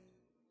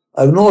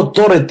 I have no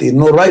authority,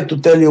 no right to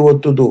tell you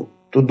what to do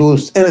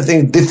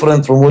anything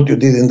different from what you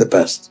did in the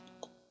past.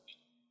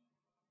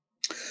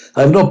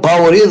 I have no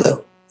power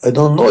either. I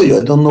don't know you.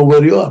 I don't know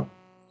where you are.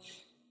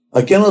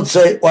 I cannot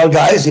say, well,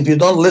 guys, if you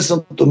don't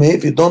listen to me,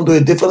 if you don't do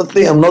it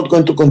differently, I'm not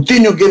going to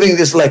continue giving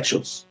these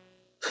lectures.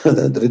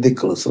 That's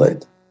ridiculous,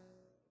 right?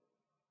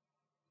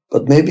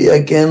 But maybe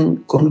I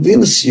can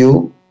convince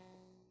you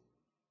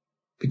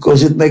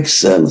because it makes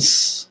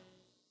sense.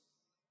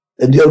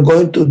 And you're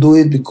going to do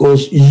it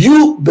because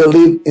you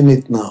believe in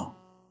it now.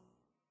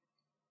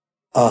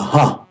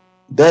 Aha,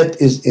 that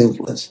is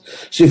influence.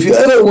 So if you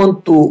ever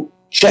want to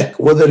check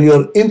whether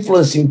you're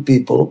influencing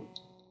people,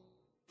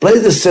 play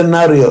the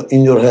scenario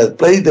in your head.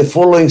 Play the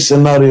following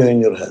scenario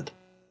in your head.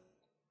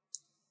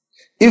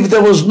 If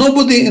there was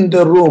nobody in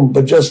the room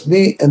but just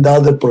me and the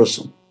other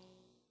person,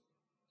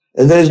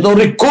 and there is no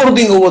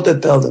recording of what I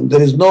tell them, there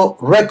is no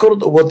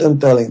record of what I'm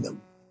telling them,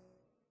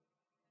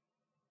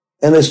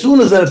 and as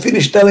soon as I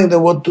finish telling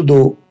them what to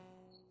do,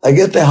 I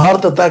get a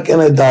heart attack and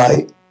I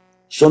die,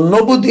 so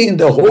nobody in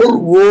the whole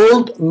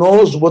world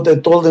knows what I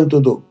told them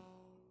to do.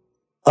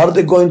 Are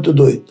they going to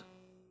do it?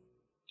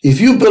 If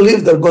you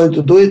believe they're going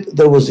to do it,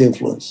 there was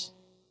influence.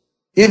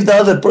 If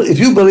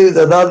you believe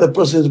that the other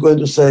person is going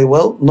to say,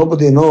 well,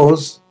 nobody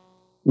knows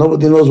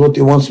what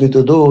he wants me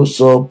to do,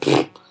 so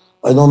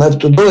I don't have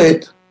to do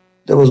it,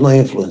 there was no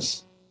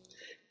influence.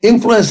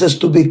 Influence has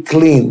to be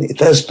clean. It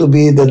has to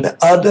be that the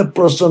other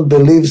person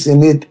believes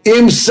in it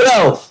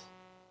himself.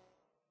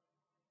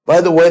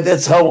 By the way,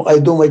 that's how I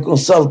do my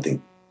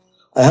consulting.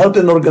 I help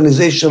an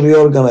organization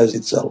reorganize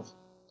itself.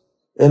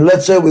 And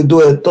let's say we do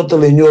a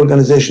totally new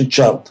organization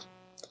chart.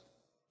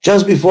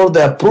 Just before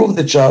they approve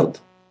the chart,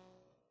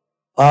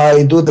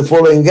 I do the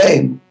following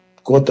game,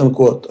 quote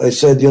unquote. I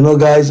said,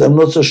 guys, I'm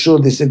not so sure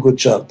this is a good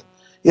chart.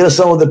 Here are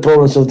some of the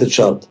problems of the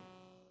chart.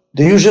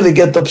 They usually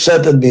get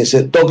upset at me and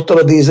say, Dr.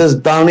 Adesis has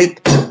done it.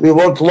 We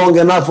worked long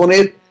enough on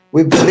it.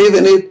 We believe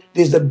in it.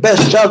 This is the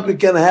best chart we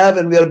can have,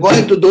 and we are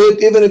going to do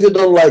it even if you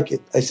don't like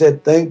it. I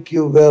said, thank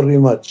you very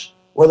much.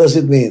 What does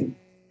it mean?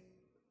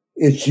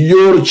 It's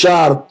your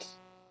chart.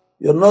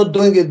 You're not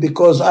doing it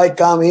because I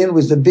come in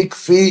with a big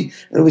fee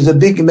and with a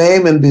big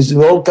name and with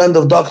all kind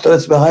of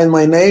doctorates behind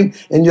my name,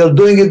 and you're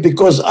doing it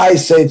because I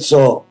said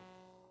so.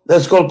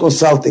 That's called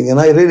consulting, and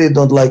I really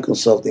don't like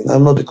consulting.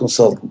 I'm not a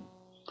consultant.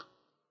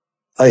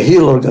 I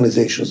heal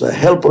organizations. I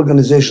help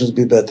organizations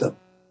be better.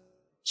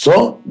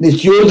 So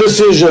it's your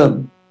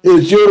decision.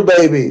 It's your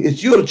baby.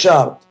 It's your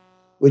chart,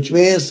 which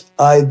means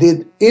I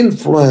did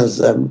influence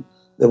them.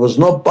 There was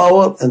no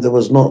power and there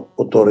was no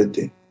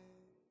authority.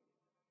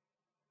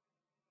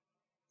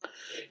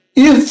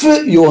 If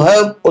you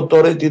have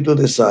authority to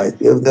decide,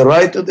 you have the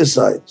right to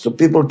decide, so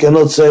people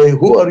cannot say,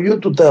 who are you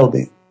to tell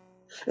me?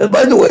 And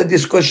by the way,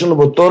 this question of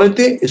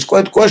authority is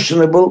quite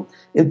questionable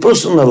in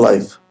personal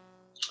life.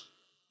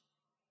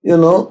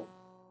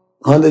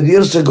 100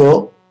 years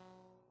ago,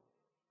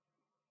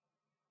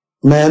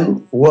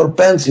 men wore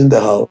pants in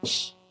the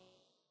house.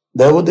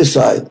 They would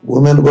decide.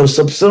 Women were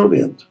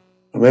subservient.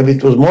 Maybe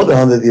it was more than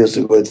 100 years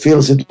ago. It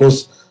feels it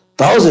was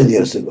 1,000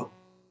 years ago.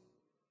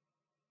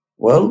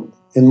 Well,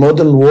 in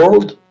modern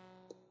world,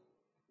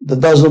 that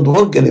doesn't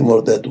work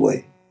anymore that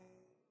way.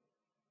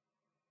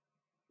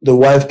 The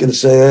wife can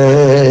say,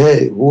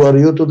 hey, who are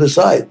you to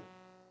decide?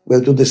 We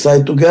have to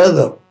decide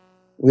together.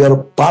 We are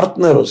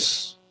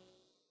partners.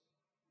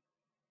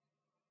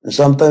 And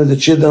sometimes the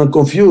children are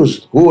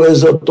confused. Who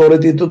has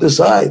authority to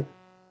decide?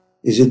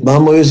 Is it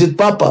mom or is it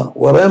papa?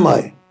 Where am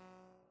I?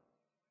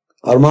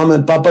 Are mom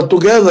and papa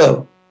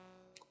together?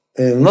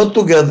 And not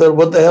together,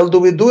 what the hell do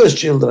we do as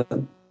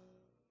children?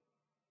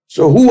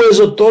 So who has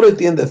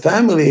authority in the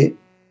family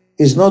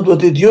is not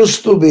what it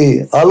used to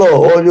be.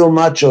 Hello, all you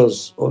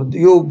machos, or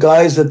you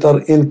guys that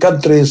are in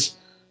countries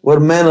where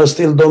men are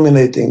still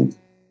dominating.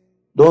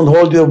 Don't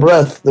hold your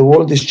breath. The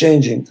world is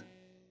changing.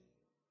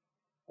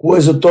 Who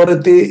has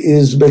authority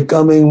is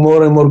becoming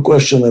more and more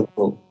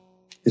questionable.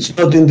 It's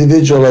not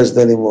individualized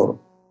anymore.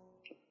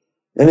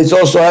 And it's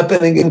also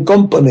happening in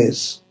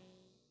companies.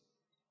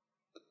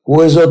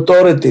 Who has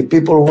authority?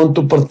 People want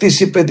to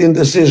participate in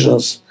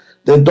decisions.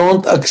 They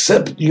don't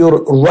accept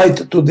your right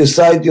to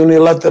decide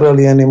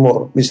unilaterally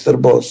anymore,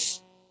 Mr.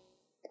 Boss.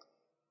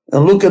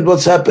 And look at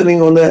what's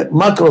happening on a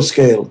macro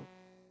scale.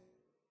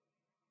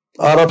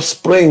 Arab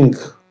Spring,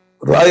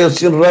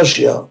 riots in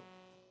Russia,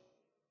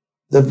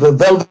 the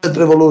Velvet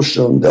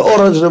Revolution, the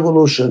Orange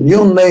Revolution,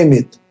 you name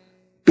it.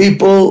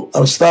 People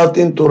are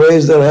starting to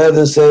raise their head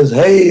and say,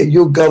 hey,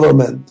 you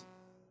government,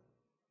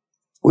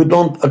 we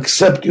don't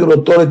accept your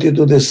authority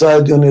to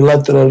decide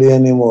unilaterally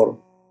anymore.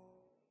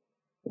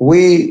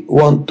 We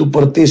want to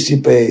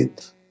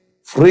participate.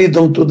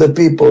 Freedom to the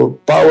people,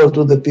 power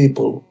to the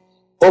people.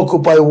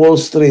 Occupy Wall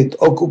Street,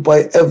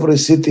 occupy every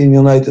city in the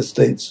United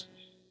States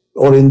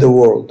or in the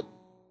world.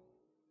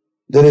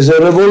 There is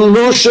a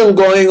revolution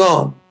going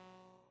on.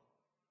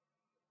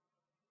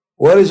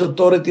 Where is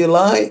authority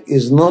lie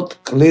is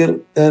not clear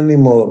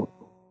anymore.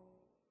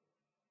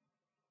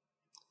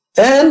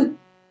 And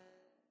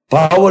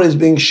power is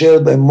being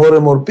shared by more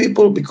and more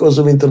people because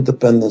of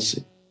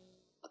interdependency.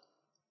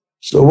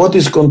 So what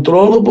is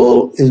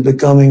controllable is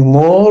becoming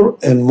more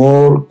and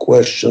more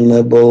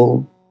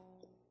questionable.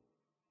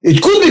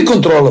 It could be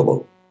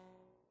controllable,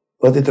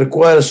 but it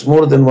requires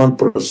more than one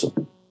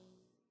person.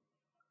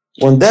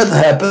 When that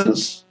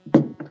happens,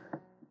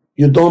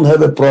 you don't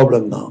have a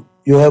problem now.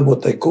 You have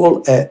what I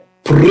call a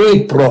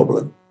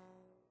pre-problem.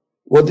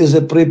 What is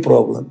a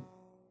pre-problem?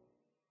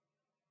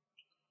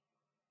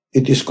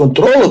 It is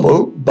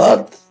controllable,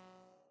 but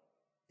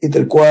it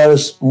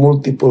requires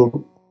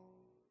multiple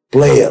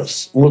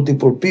players,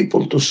 multiple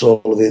people to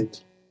solve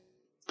it.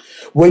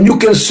 When you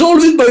can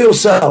solve it by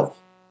yourself,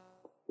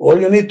 all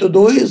you need to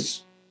do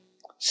is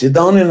sit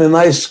down in a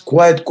nice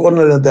quiet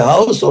corner at the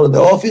house or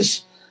the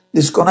office,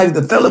 disconnect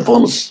the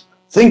telephones,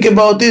 think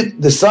about it,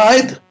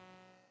 decide,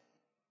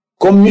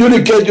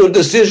 communicate your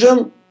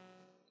decision,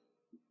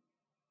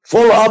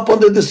 follow up on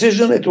the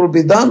decision, it will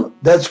be done.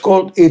 That's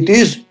called, it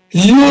is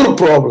your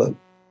problem.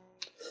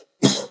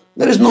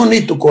 There is no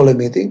need to call a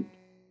meeting.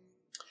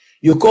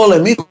 You call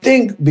a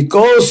meeting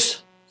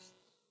because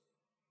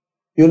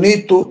you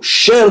need to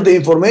share the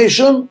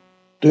information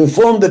to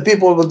inform the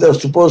people what they're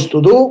supposed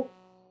to do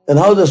and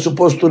how they're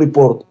supposed to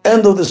report.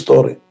 End of the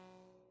story.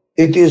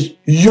 It is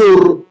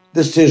your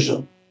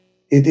decision.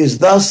 It is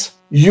thus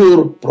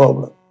your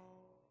problem.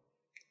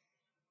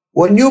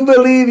 When you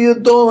believe you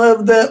don't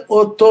have the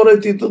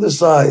authority to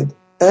decide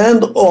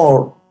and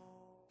or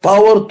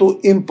power to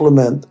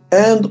implement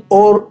and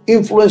or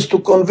influence to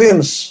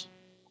convince,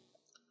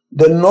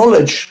 the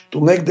knowledge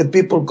to make the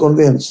people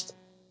convinced,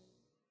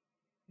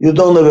 you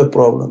don't have a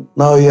problem.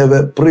 Now you have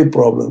a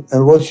pre-problem.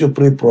 And what's your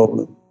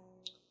pre-problem?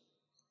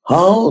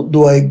 How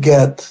do I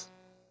get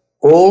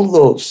all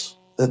those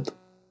that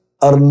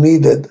are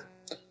needed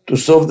to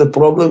solve the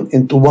problem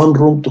into one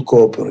room to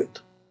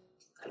cooperate?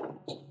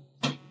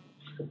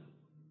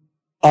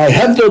 I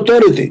have the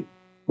authority,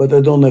 but I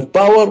don't have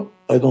power,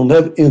 I don't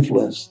have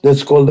influence.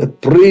 That's called a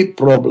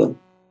pre-problem.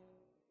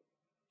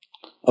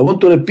 I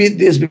want to repeat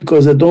this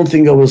because I don't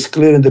think I was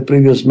clear in the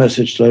previous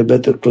message, so I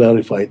better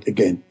clarify it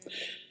again.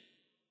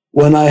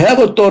 When I have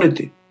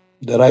authority,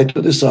 the right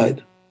to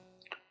decide,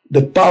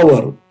 the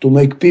power to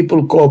make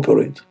people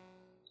cooperate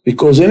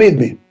because they need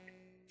me,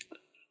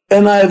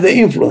 and I have the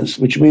influence,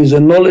 which means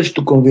the knowledge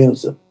to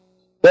convince them,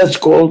 that's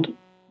called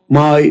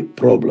my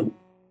problem.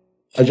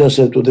 I just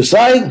have to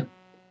decide,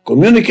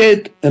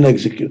 communicate, and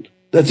execute.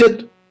 That's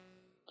it.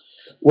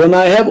 When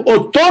I have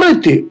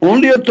authority,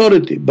 only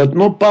authority, but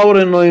no power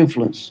and no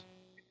influence,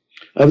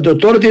 I have the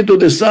authority to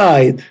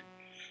decide,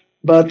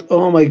 but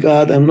oh my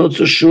God, I'm not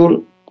so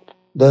sure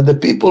that the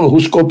people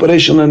whose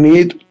cooperation I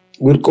need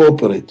will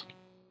cooperate.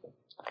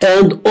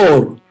 And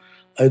or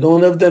I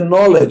don't have the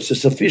knowledge, the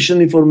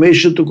sufficient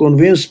information to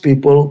convince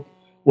people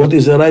what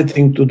is the right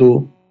thing to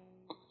do.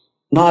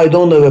 Now I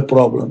don't have a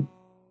problem.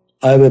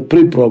 I have a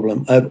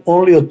pre-problem. I have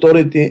only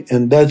authority,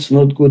 and that's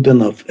not good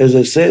enough. As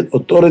I said,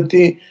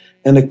 authority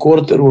and a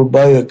quarter will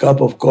buy you a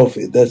cup of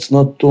coffee. That's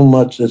not too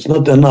much. That's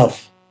not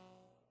enough.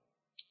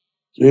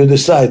 So you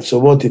decide. So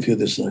what if you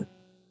decide?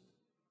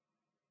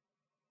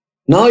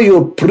 Now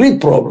your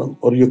pre-problem,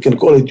 or you can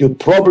call it your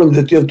problem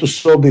that you have to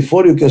solve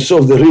before you can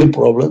solve the real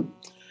problem,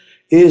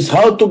 is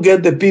how to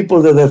get the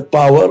people that have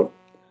power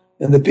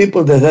and the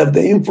people that have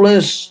the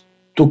influence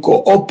to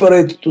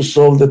cooperate to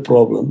solve the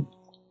problem.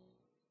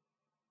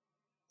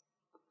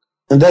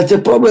 And that's a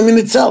problem in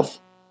itself.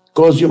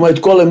 because you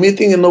might call a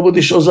meeting and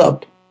nobody shows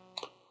up.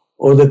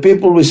 Or the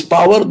people with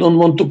power don't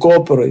want to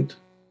cooperate.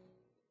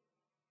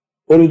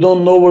 Or you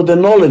don't know where the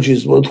knowledge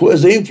is, but who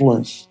has the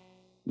influence.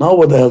 Now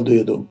what the hell do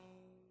you do?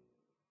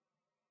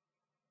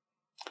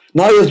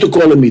 Now you have to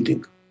call a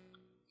meeting.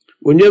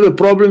 When you have a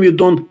problem, you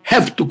don't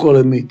have to call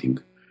a meeting.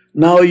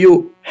 Now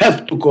you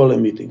have to call a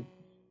meeting.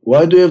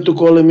 Why do you have to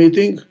call a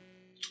meeting?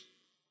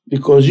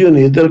 Because you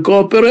need their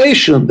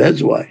cooperation,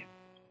 that's why.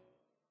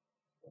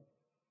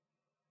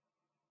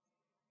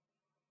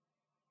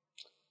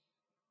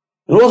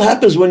 And what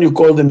happens when you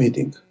call the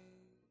meeting?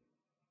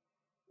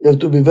 You have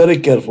to be very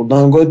careful.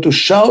 Now I'm going to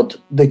shout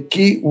the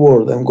key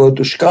word. I'm going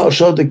to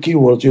shout the key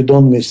word. You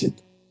don't miss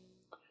it.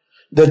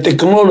 The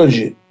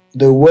technology,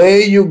 the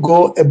way you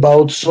go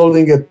about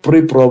solving a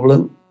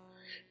pre-problem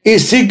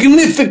is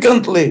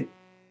significantly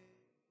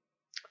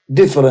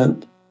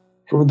different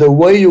from the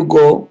way you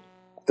go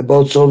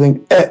about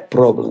solving a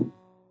problem.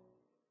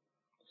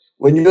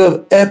 When you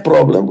have a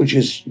problem, which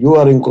is you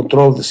are in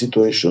control of the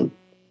situation,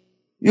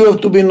 you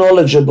have to be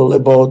knowledgeable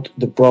about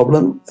the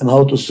problem and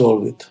how to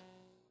solve it.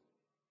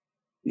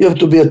 You have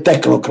to be a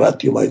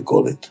technocrat, you might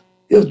call it.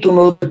 You have to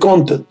know the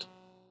content.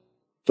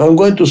 If I'm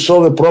going to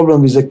solve a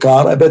problem with a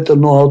car, I better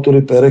know how to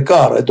repair a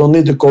car. I don't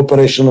need the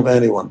cooperation of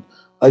anyone.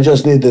 I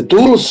just need the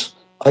tools.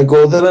 I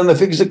go there and I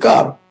fix the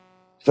car.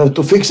 If I have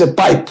to fix a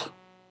pipe,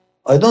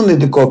 I don't need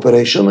the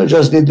cooperation. I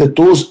just need the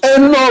tools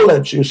and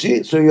knowledge, you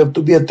see? So you have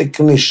to be a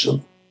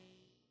technician.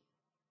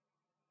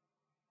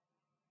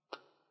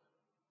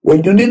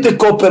 When you need the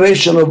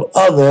cooperation of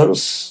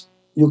others,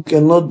 you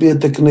cannot be a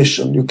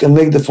technician. You can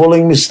make the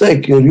following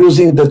mistake. You're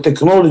using the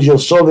technology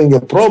of solving a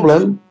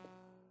problem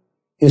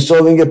in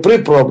solving a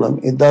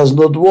pre-problem. It does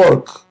not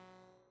work.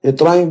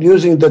 You're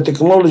using the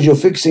technology of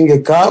fixing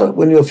a car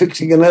when you're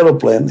fixing an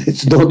aeroplane.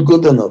 It's not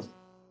good enough.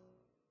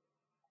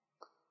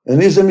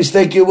 And it's a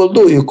mistake you will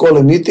do. You call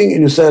a meeting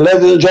and you say,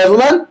 ladies and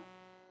gentlemen,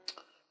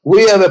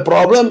 we have a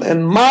problem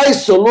and my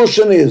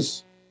solution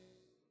is.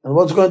 And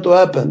what's going to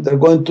happen? They're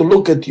going to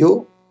look at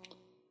you,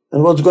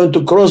 and what's going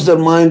to cross their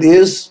mind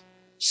is,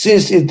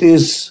 since it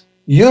is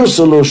your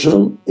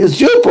solution,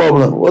 it's your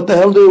problem. What the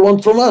hell do you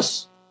want from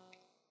us?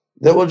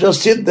 They will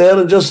just sit there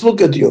and just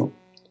look at you.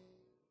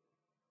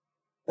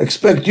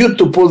 Expect you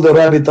to pull the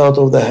rabbit out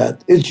of the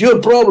hat. It's your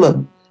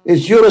problem.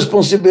 It's your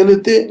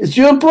responsibility. It's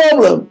your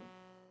problem.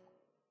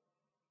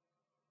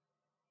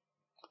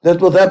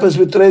 That's what happens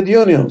with trade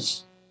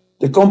unions.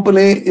 The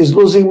company is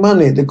losing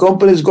money. The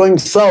company is going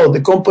south.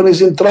 The company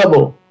is in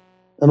trouble.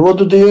 And what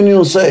do the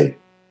unions say?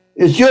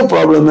 It's your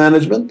problem,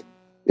 management.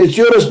 It's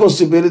your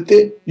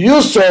responsibility.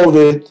 You solve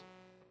it.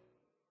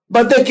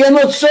 But they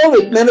cannot solve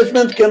it.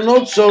 Management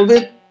cannot solve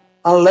it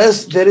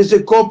unless there is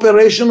a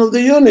cooperation of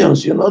the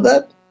unions. You know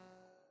that?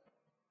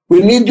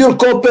 We need your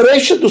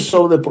cooperation to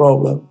solve the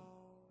problem.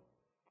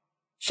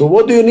 So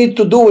what do you need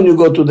to do when you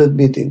go to that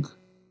meeting?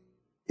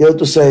 You have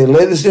to say,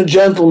 ladies and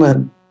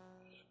gentlemen,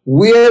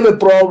 we have a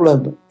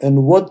problem,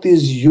 and what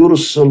is your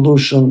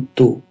solution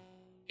to?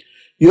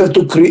 You have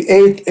to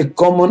create a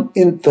common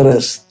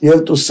interest. You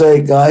have to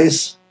say,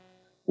 guys,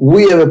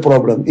 we have a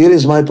problem. Here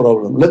is my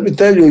problem. Let me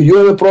tell you, you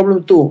have a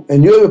problem too,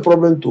 and you have a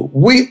problem too.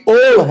 We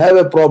all have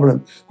a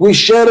problem. We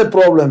share a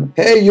problem.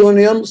 Hey,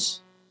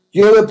 unions,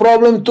 you have a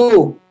problem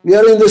too. We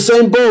are in the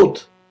same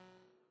boat.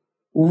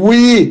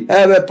 We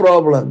have a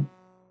problem.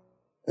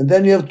 And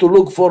then you have to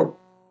look for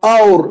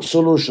our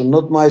solution,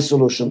 not my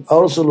solution,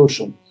 our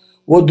solution.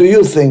 What do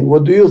you think?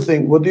 What do you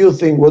think? What do you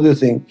think? What do you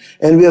think?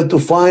 And we have to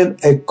find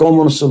a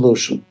common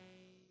solution.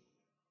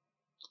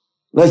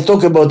 Let's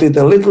talk about it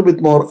a little bit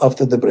more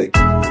after the break.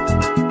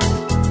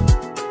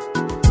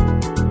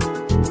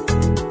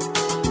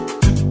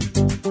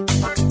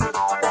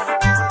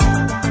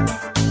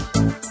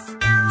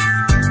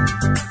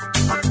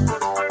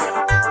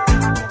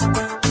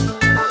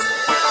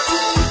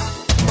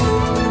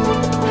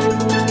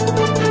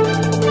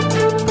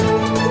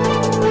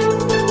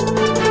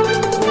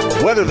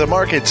 Whether the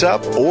market's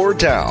up or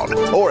down,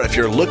 or if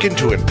you're looking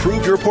to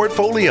improve your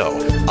portfolio,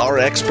 our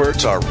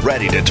experts are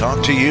ready to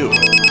talk to you.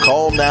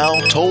 Call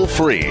now toll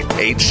free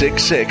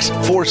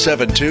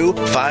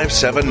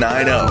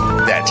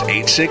 866-472-5790. That's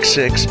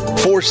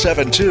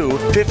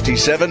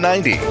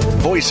 866-472-5790.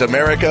 Voice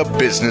America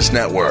Business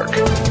Network.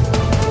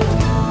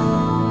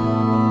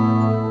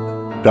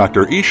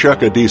 Dr.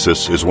 Ishak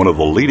Adizes is one of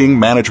the leading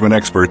management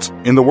experts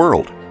in the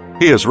world.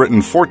 He has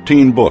written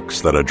 14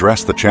 books that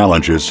address the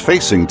challenges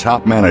facing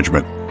top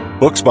management.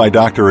 Books by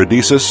Dr.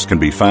 Adizes can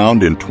be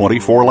found in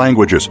 24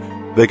 languages.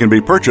 They can be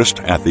purchased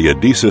at the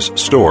Adizes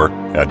store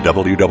at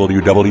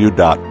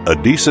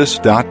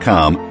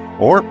www.adizes.com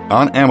or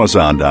on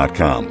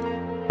Amazon.com.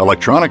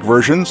 Electronic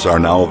versions are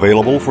now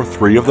available for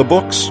 3 of the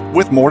books,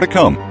 with more to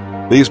come.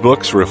 These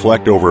books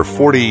reflect over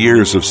 40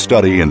 years of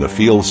study in the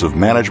fields of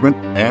management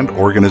and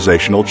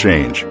organizational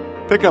change.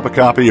 Pick up a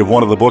copy of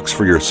one of the books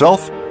for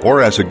yourself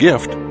or as a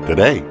gift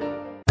today.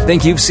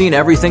 Think you've seen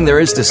everything there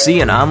is to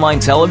see in online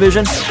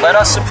television? Let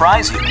us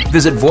surprise you.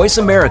 Visit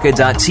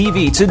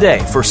voiceamerica.tv today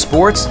for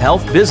sports,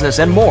 health, business,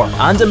 and more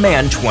on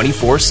demand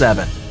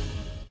 24/7.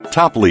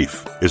 Top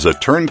Leaf is a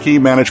turnkey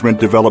management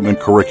development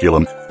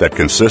curriculum that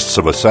consists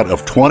of a set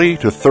of 20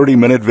 to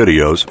 30-minute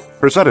videos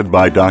presented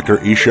by Dr.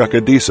 Ishak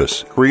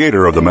Adizes,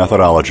 creator of the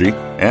methodology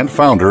and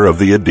founder of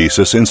the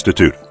Adizes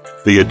Institute.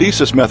 The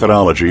Adizes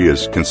methodology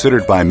is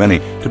considered by many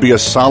to be a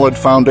solid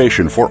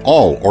foundation for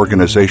all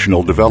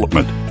organizational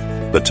development.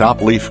 The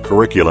Top Leaf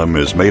curriculum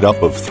is made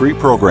up of 3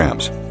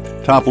 programs.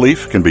 Top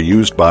Leaf can be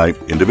used by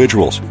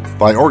individuals,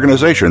 by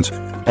organizations,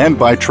 and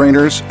by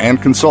trainers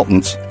and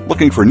consultants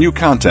looking for new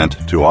content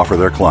to offer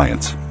their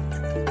clients.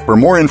 For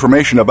more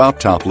information about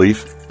Top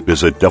Leaf,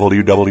 visit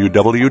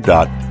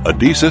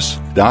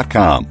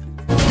www.adizes.com.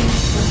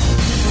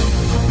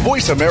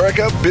 Voice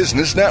America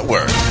Business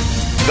Network,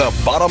 the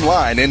bottom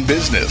line in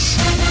business.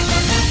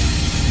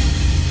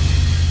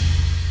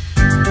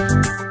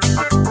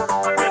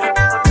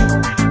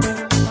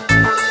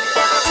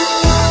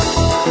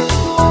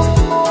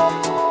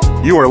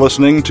 You are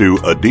listening to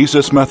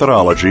Adizes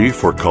Methodology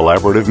for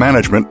Collaborative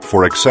Management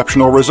for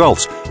Exceptional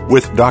Results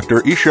with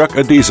Dr. Ishak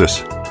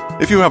Adizes.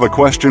 If you have a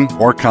question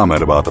or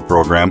comment about the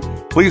program,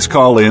 please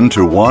call in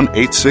to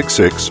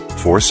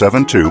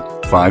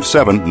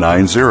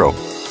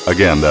 1-866-472-5790.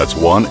 Again, that's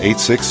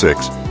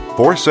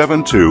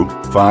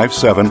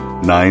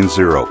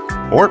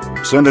 1-866-472-5790. Or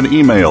send an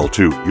email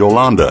to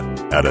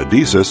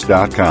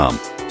Yolanda@adizes.com,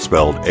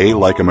 spelled A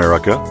like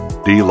America,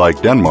 D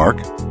like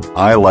Denmark,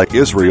 I like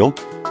Israel,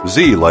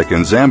 Z like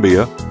in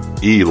Zambia,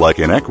 E like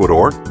in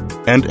Ecuador,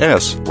 and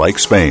S like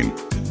Spain.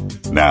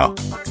 Now,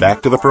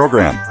 back to the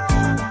program.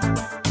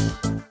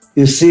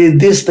 You see,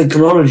 this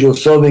technology of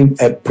solving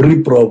a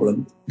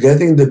pre-problem,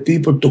 getting the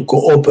people to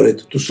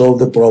cooperate to solve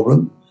the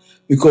problem,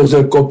 because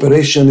their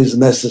cooperation is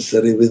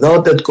necessary.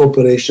 Without that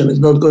cooperation, it's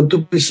not going to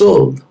be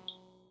solved.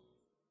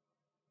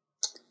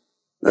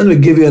 Let me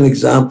give you an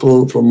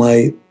example from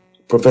my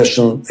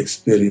professional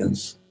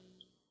experience.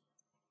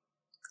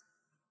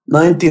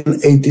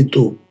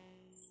 1982.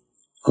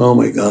 Oh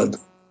my God,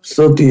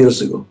 30 years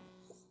ago.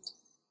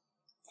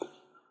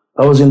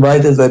 I was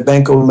invited by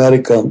Bank of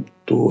America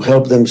to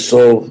help them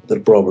solve their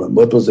problem.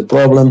 What was the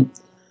problem?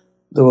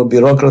 They were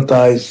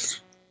bureaucratized,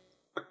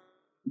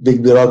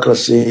 big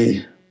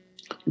bureaucracy,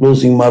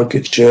 losing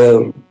market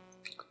share,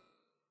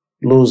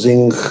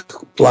 losing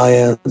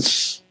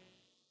clients,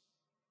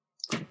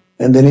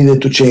 and they needed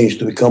to change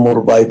to become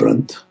more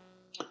vibrant.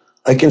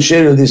 I can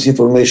share you this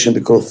information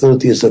because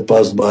 30 years have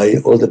passed by.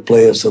 All the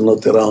players are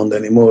not around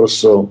anymore,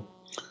 so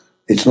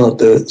it's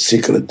not a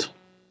secret.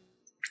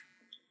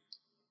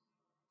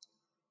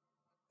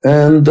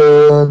 And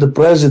the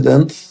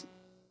president,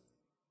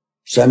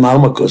 Sam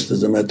Armacost,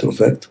 as a matter of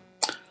fact,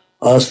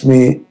 asked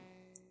me,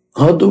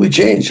 how do we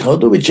change? How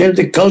do we change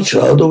the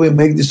culture? How do we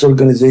make this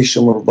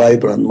organization more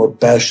vibrant, more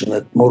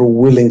passionate, more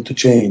willing to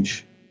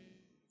change?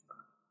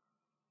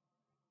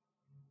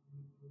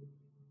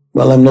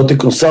 Well, I'm not a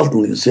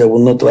consultant. You see, I will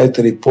not write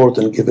a report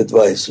and give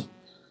advice.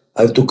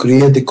 I have to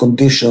create the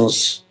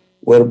conditions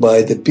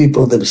whereby the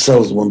people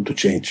themselves want to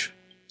change.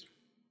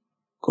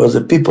 Because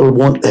the people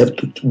have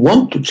to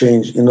want to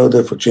change in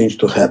order for change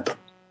to happen.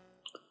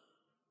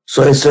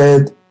 So I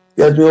said,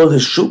 get me all the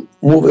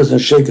movers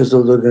and shakers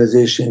of the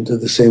organization into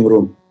the same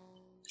room.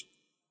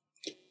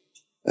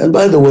 And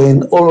by the way,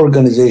 in all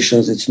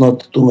organizations, it's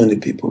not too many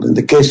people. In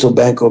the case of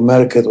Bank of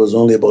America, it was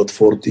only about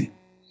 40.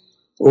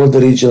 All the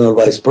regional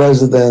vice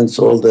presidents,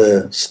 all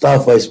the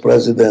staff vice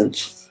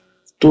presidents,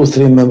 2 or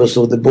 3 members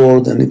of the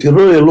board. And if you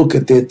really look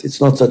at it, it's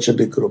not such a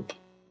big group.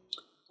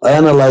 I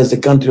analyzed the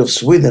country of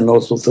Sweden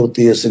also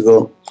 30 years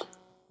ago.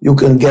 You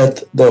can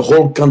get the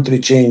whole country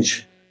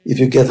change if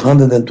you get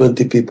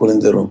 120 people in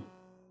the room.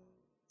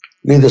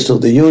 Leaders of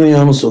the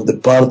unions, of the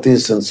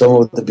parties, and some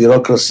of the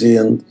bureaucracy,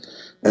 and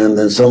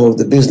then some of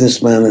the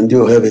businessmen, and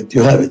you have it.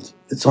 You have it.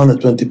 It's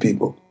 120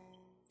 people.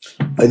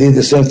 I did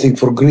the same thing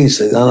for Greece.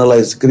 I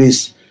analyzed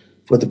Greece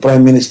for the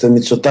Prime Minister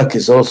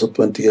Mitsotakis also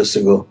 20 years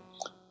ago.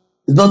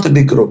 It's not a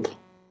big group.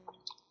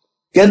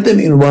 Get them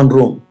in one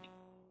room.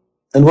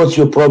 And what's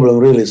your problem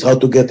really is how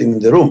to get them in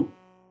the room.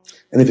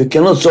 And if you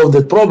cannot solve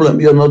that problem,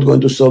 you're not going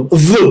to solve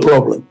the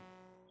problem.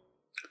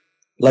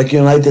 Like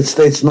United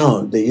States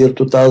now, the year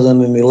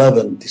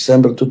 2011,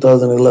 December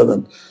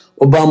 2011,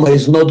 Obama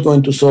is not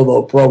going to solve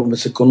our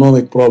problems,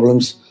 economic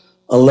problems,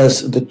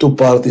 unless the 2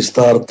 parties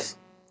start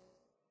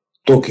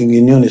talking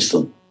in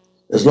unison.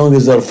 As long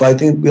as they're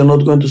fighting, we are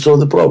not going to solve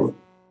the problem.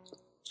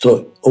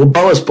 So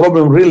Obama's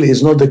problem really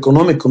is not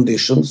economic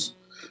conditions.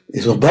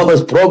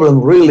 Obama's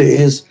problem really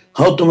is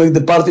how to make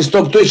the parties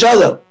talk to each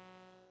other,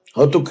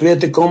 how to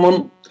create a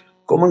common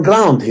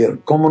ground here,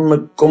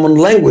 common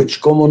language,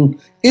 common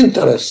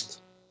interest.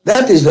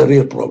 That is the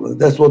real problem.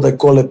 That's what I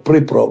call a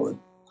pre-problem.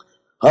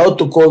 How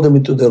to call them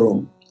into the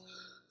room.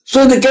 So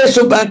in the case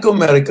of Bank of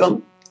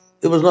America,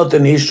 it was not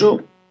an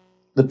issue.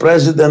 The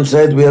president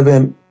said we have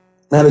a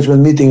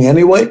management meeting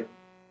anyway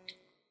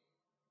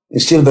in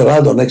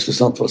Silverado next to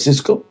San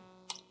Francisco.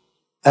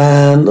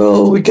 And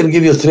we can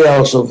give you 3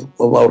 hours of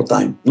our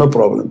time, no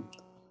problem.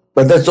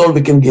 But that's all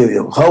we can give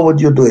you. How would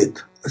you do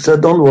it? I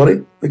said, don't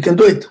worry, we can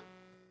do it.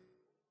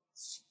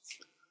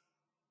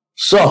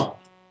 So,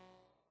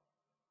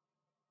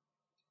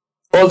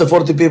 All the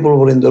 40 people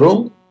were in the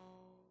room,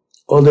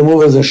 all the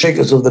movers and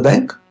shakers of the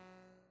bank.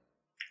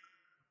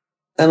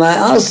 And I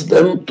asked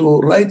them to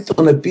write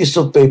on a piece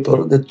of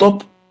paper the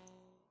top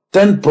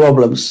 10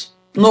 problems,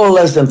 no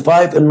less than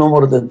 5 and no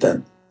more than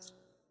 10,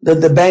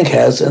 that the bank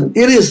has. And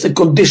here is the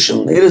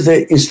condition, here is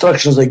the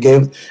instructions I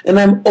gave, and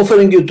I'm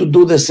offering you to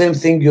do the same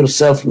thing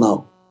yourself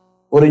now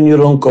or in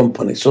your own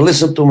company. So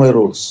listen to my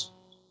rules.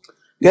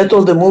 Get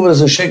all the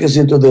movers and shakers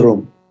into the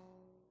room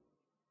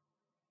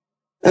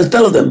and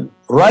tell them,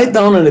 write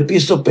down on a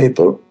piece of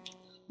paper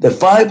the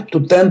 5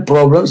 to 10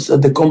 problems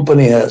that the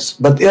company has.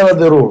 But here are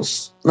the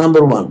rules.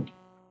 Number 1,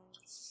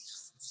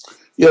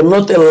 you're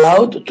not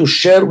allowed to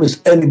share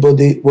with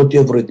anybody what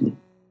you've written.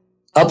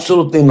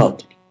 Absolutely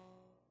not.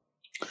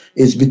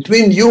 It's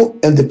between you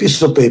and the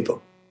piece of paper.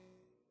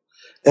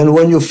 And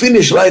when you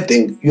finish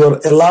writing, you're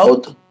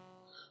allowed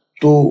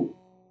to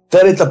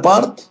tear it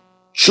apart,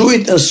 chew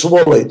it and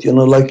swallow it,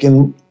 like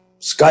in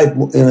Skype,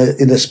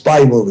 in the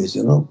spy movies,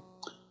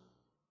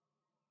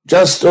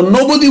 Just so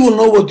nobody will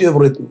know what you have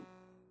written.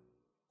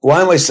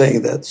 Why am I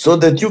saying that? So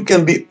that you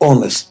can be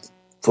honest.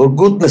 For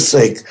goodness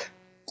sake,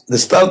 the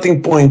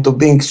starting point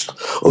of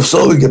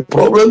solving a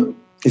problem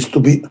is to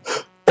be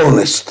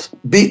honest.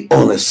 Be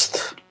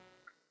honest.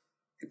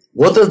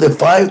 What are the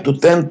 5 to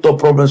 10 top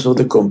problems of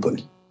the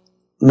company?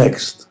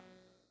 Next.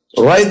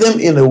 Write them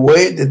in a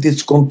way that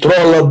it's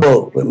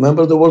controllable.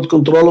 Remember the word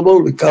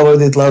controllable? We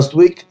covered it last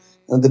week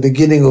at the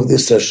beginning of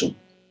this session.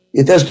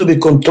 It has to be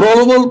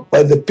controllable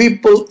by the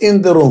people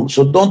in the room.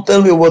 So don't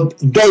tell me what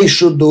they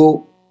should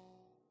do.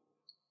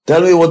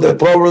 Tell me what the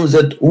problems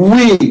that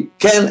we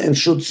can and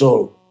should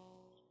solve.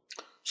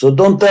 So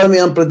don't tell me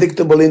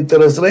unpredictable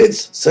interest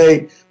rates.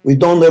 Say we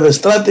don't have a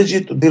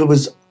strategy to deal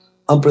with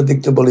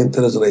unpredictable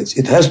interest rates.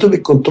 It has to be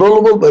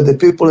controllable by the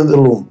people in the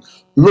room.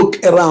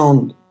 Look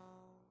around.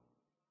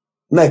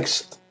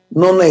 Next,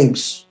 no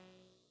names.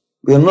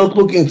 We are not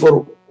looking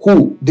for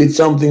who did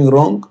something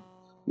wrong.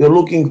 We are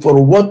looking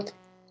for what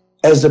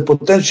has the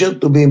potential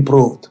to be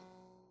improved.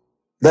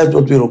 That's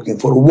what we're looking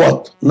for.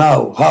 What,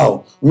 now,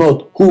 how,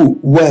 not who,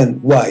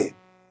 when, why.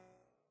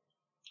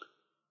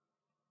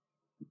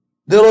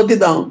 They wrote it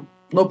down,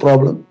 no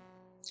problem.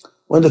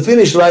 When they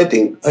finished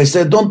writing, I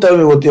said, don't tell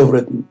me what you have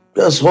written.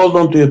 Just hold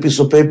on to your piece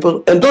of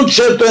paper and don't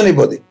share to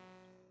anybody.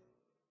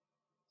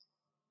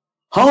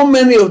 How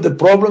many of the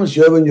problems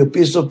you have in your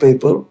piece of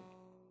paper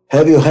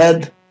have you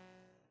had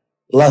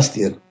last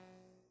year?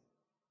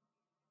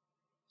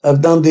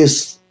 I've done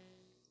this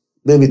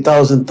maybe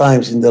 1,000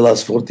 times in the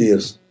last 40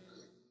 years.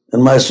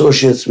 And my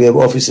associates, we have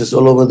offices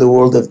all over the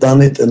world, have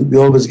done it, and we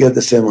always get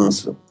the same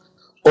answer.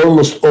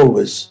 Almost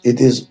always. It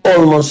is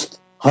almost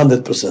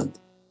 100%.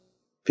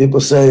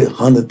 People say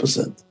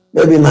 100%,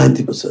 maybe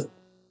 90%.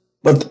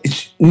 But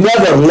it's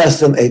never less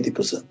than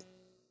 80%.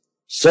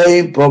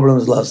 Same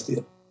problems last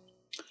year.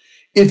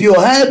 If you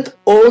had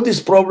all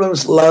these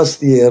problems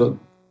last year,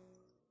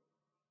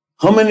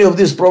 how many of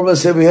these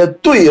problems have you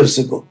had 2 years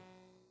ago?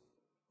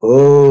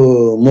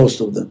 Oh, most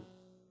of them.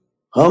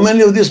 How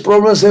many of these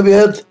problems have you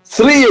had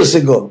 3 years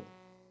ago?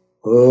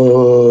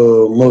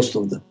 Oh, most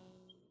of them.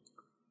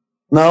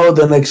 Now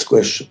the next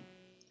question.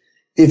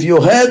 If you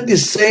had the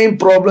same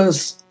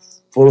problems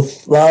for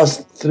the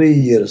last 3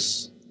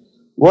 years,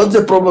 what's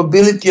the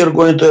probability you're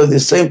going to have the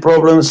same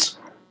problems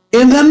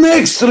in the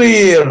next 3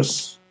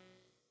 years?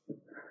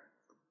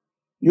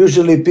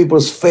 Usually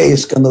people's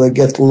face kind of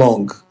get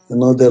long.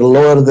 They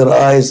lower their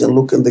eyes and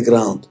look in the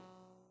ground.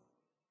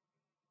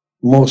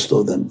 Most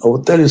of them. I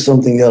will tell you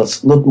something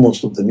else. Not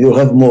most of them. You'll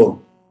have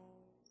more.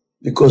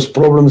 Because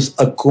problems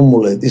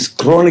accumulate. These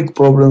chronic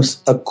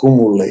problems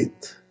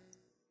accumulate.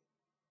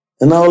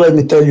 And now let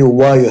me tell you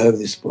why you have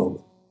this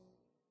problem.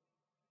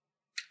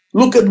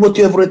 Look at what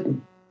you have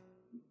written.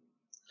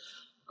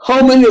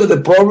 How many of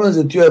the problems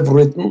that you have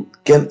written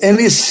can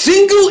any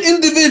single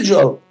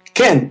individual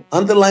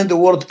underline the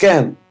word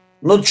can,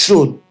 not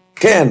should,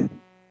 can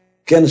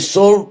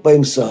solve by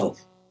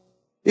himself?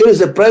 Here is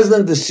the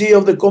president, the CEO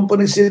of the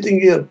company sitting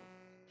here.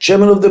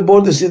 Chairman of the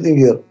board is sitting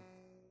here.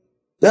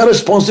 They are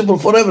responsible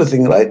for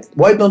everything, right?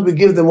 Why don't we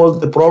give them all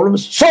the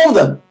problems? Solve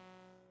them.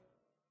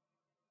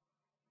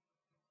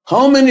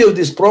 How many of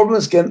these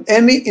problems can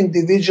any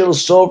individual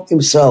solve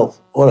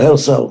himself or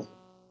herself?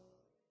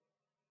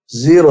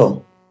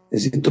 0.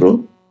 Is it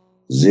true?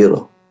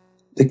 0.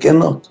 They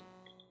cannot.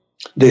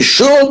 They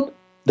should,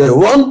 they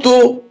want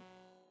to,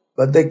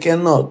 but they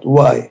cannot.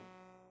 Why?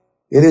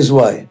 It is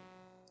why.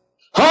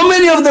 How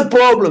many of the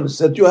problems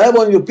that you have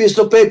on your piece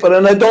of paper,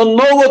 and I don't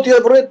know what you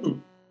have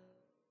written,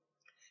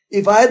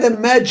 if I had a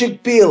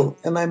magic pill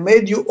and I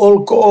made you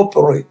all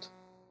cooperate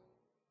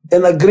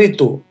and agree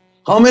to,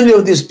 how many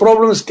of these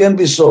problems can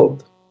be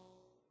solved?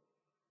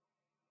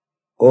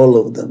 All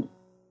of them.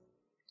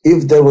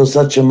 If there was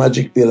such a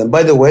magic pill. And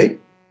by the way,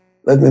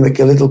 let me make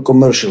a little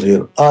commercial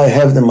here. I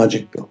have the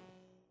magic pill.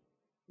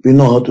 We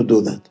know how to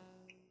do that.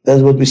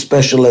 That's what we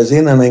specialize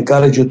in, and I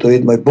encourage you to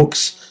read my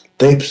books,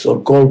 tapes,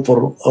 or call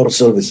for our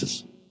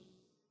services.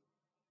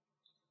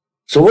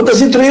 So what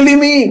does it really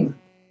mean?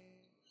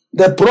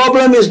 The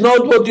problem is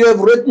not what you have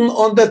written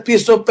on that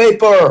piece of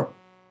paper.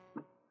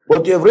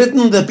 What you have written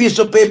on the piece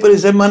of paper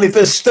is a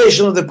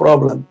manifestation of the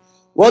problem.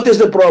 What is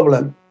the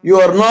problem?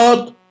 You are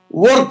not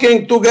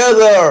working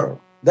together.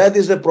 That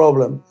is the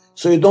problem.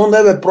 So you don't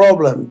have a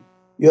problem.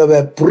 You have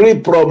a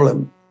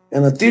pre-problem.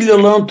 And until you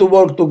learn to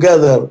work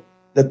together,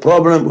 the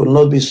problem will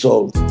not be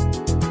solved.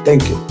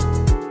 Thank you.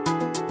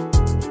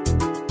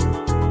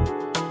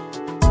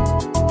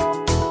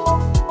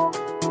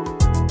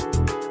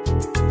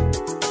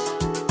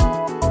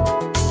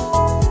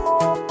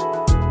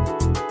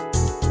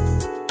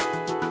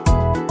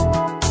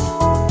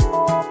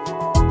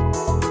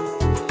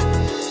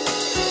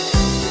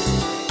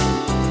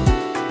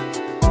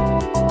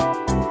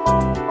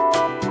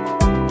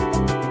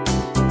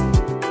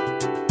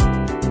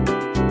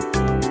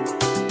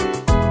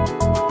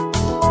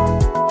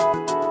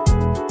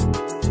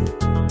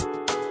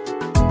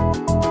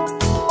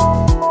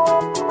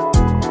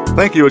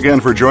 Thank you again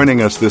for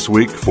joining us this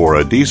week for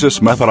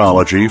Adizes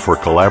Methodology for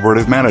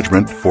Collaborative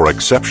Management for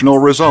Exceptional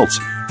Results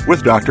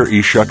with Dr.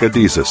 Ishak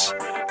Adizes.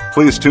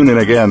 Please tune in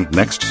again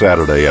next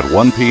Saturday at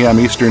 1 p.m.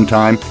 Eastern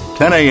Time,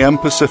 10 a.m.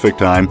 Pacific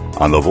Time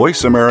on the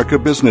Voice America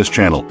Business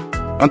Channel.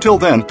 Until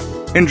then,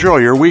 enjoy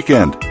your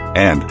weekend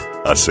and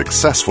a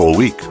successful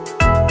week.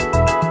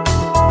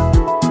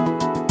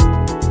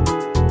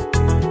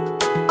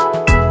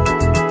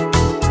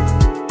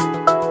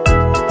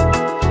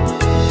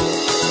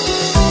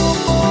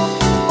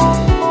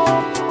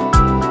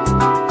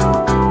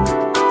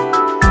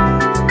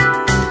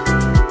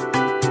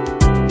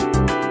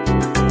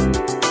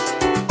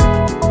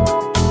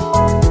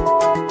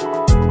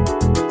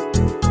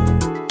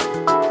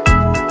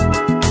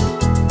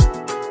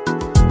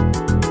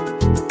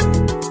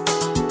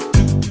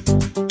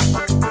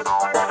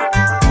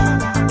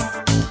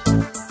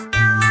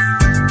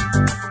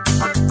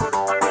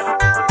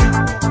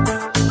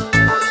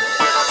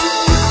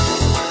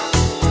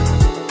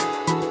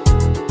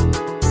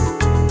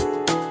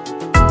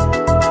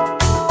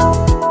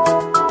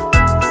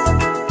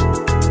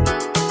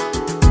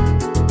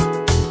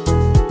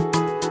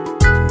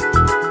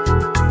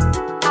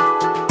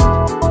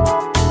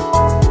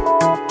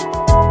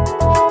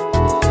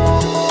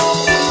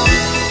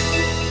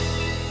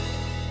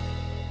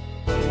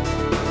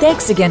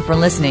 Thanks again for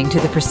listening to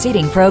the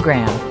preceding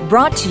program,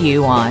 brought to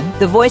you on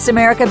the Voice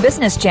America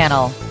Business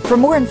Channel. For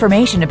more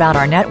information about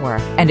our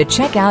network and to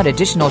check out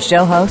additional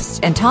show hosts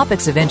and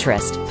topics of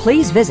interest,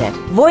 please visit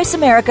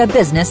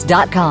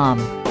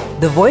voiceamericabusiness.com.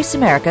 The Voice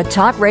America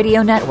Talk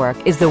Radio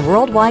Network is the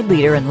worldwide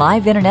leader in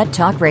live Internet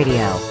talk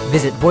radio.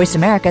 Visit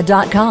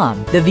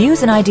voiceamerica.com. The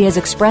views and ideas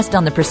expressed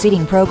on the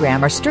preceding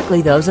program are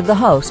strictly those of the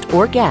host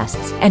or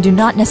guests and do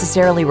not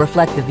necessarily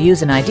reflect the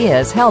views and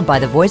ideas held by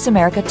the Voice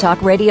America Talk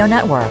Radio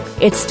Network,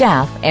 its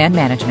staff, and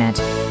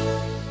management.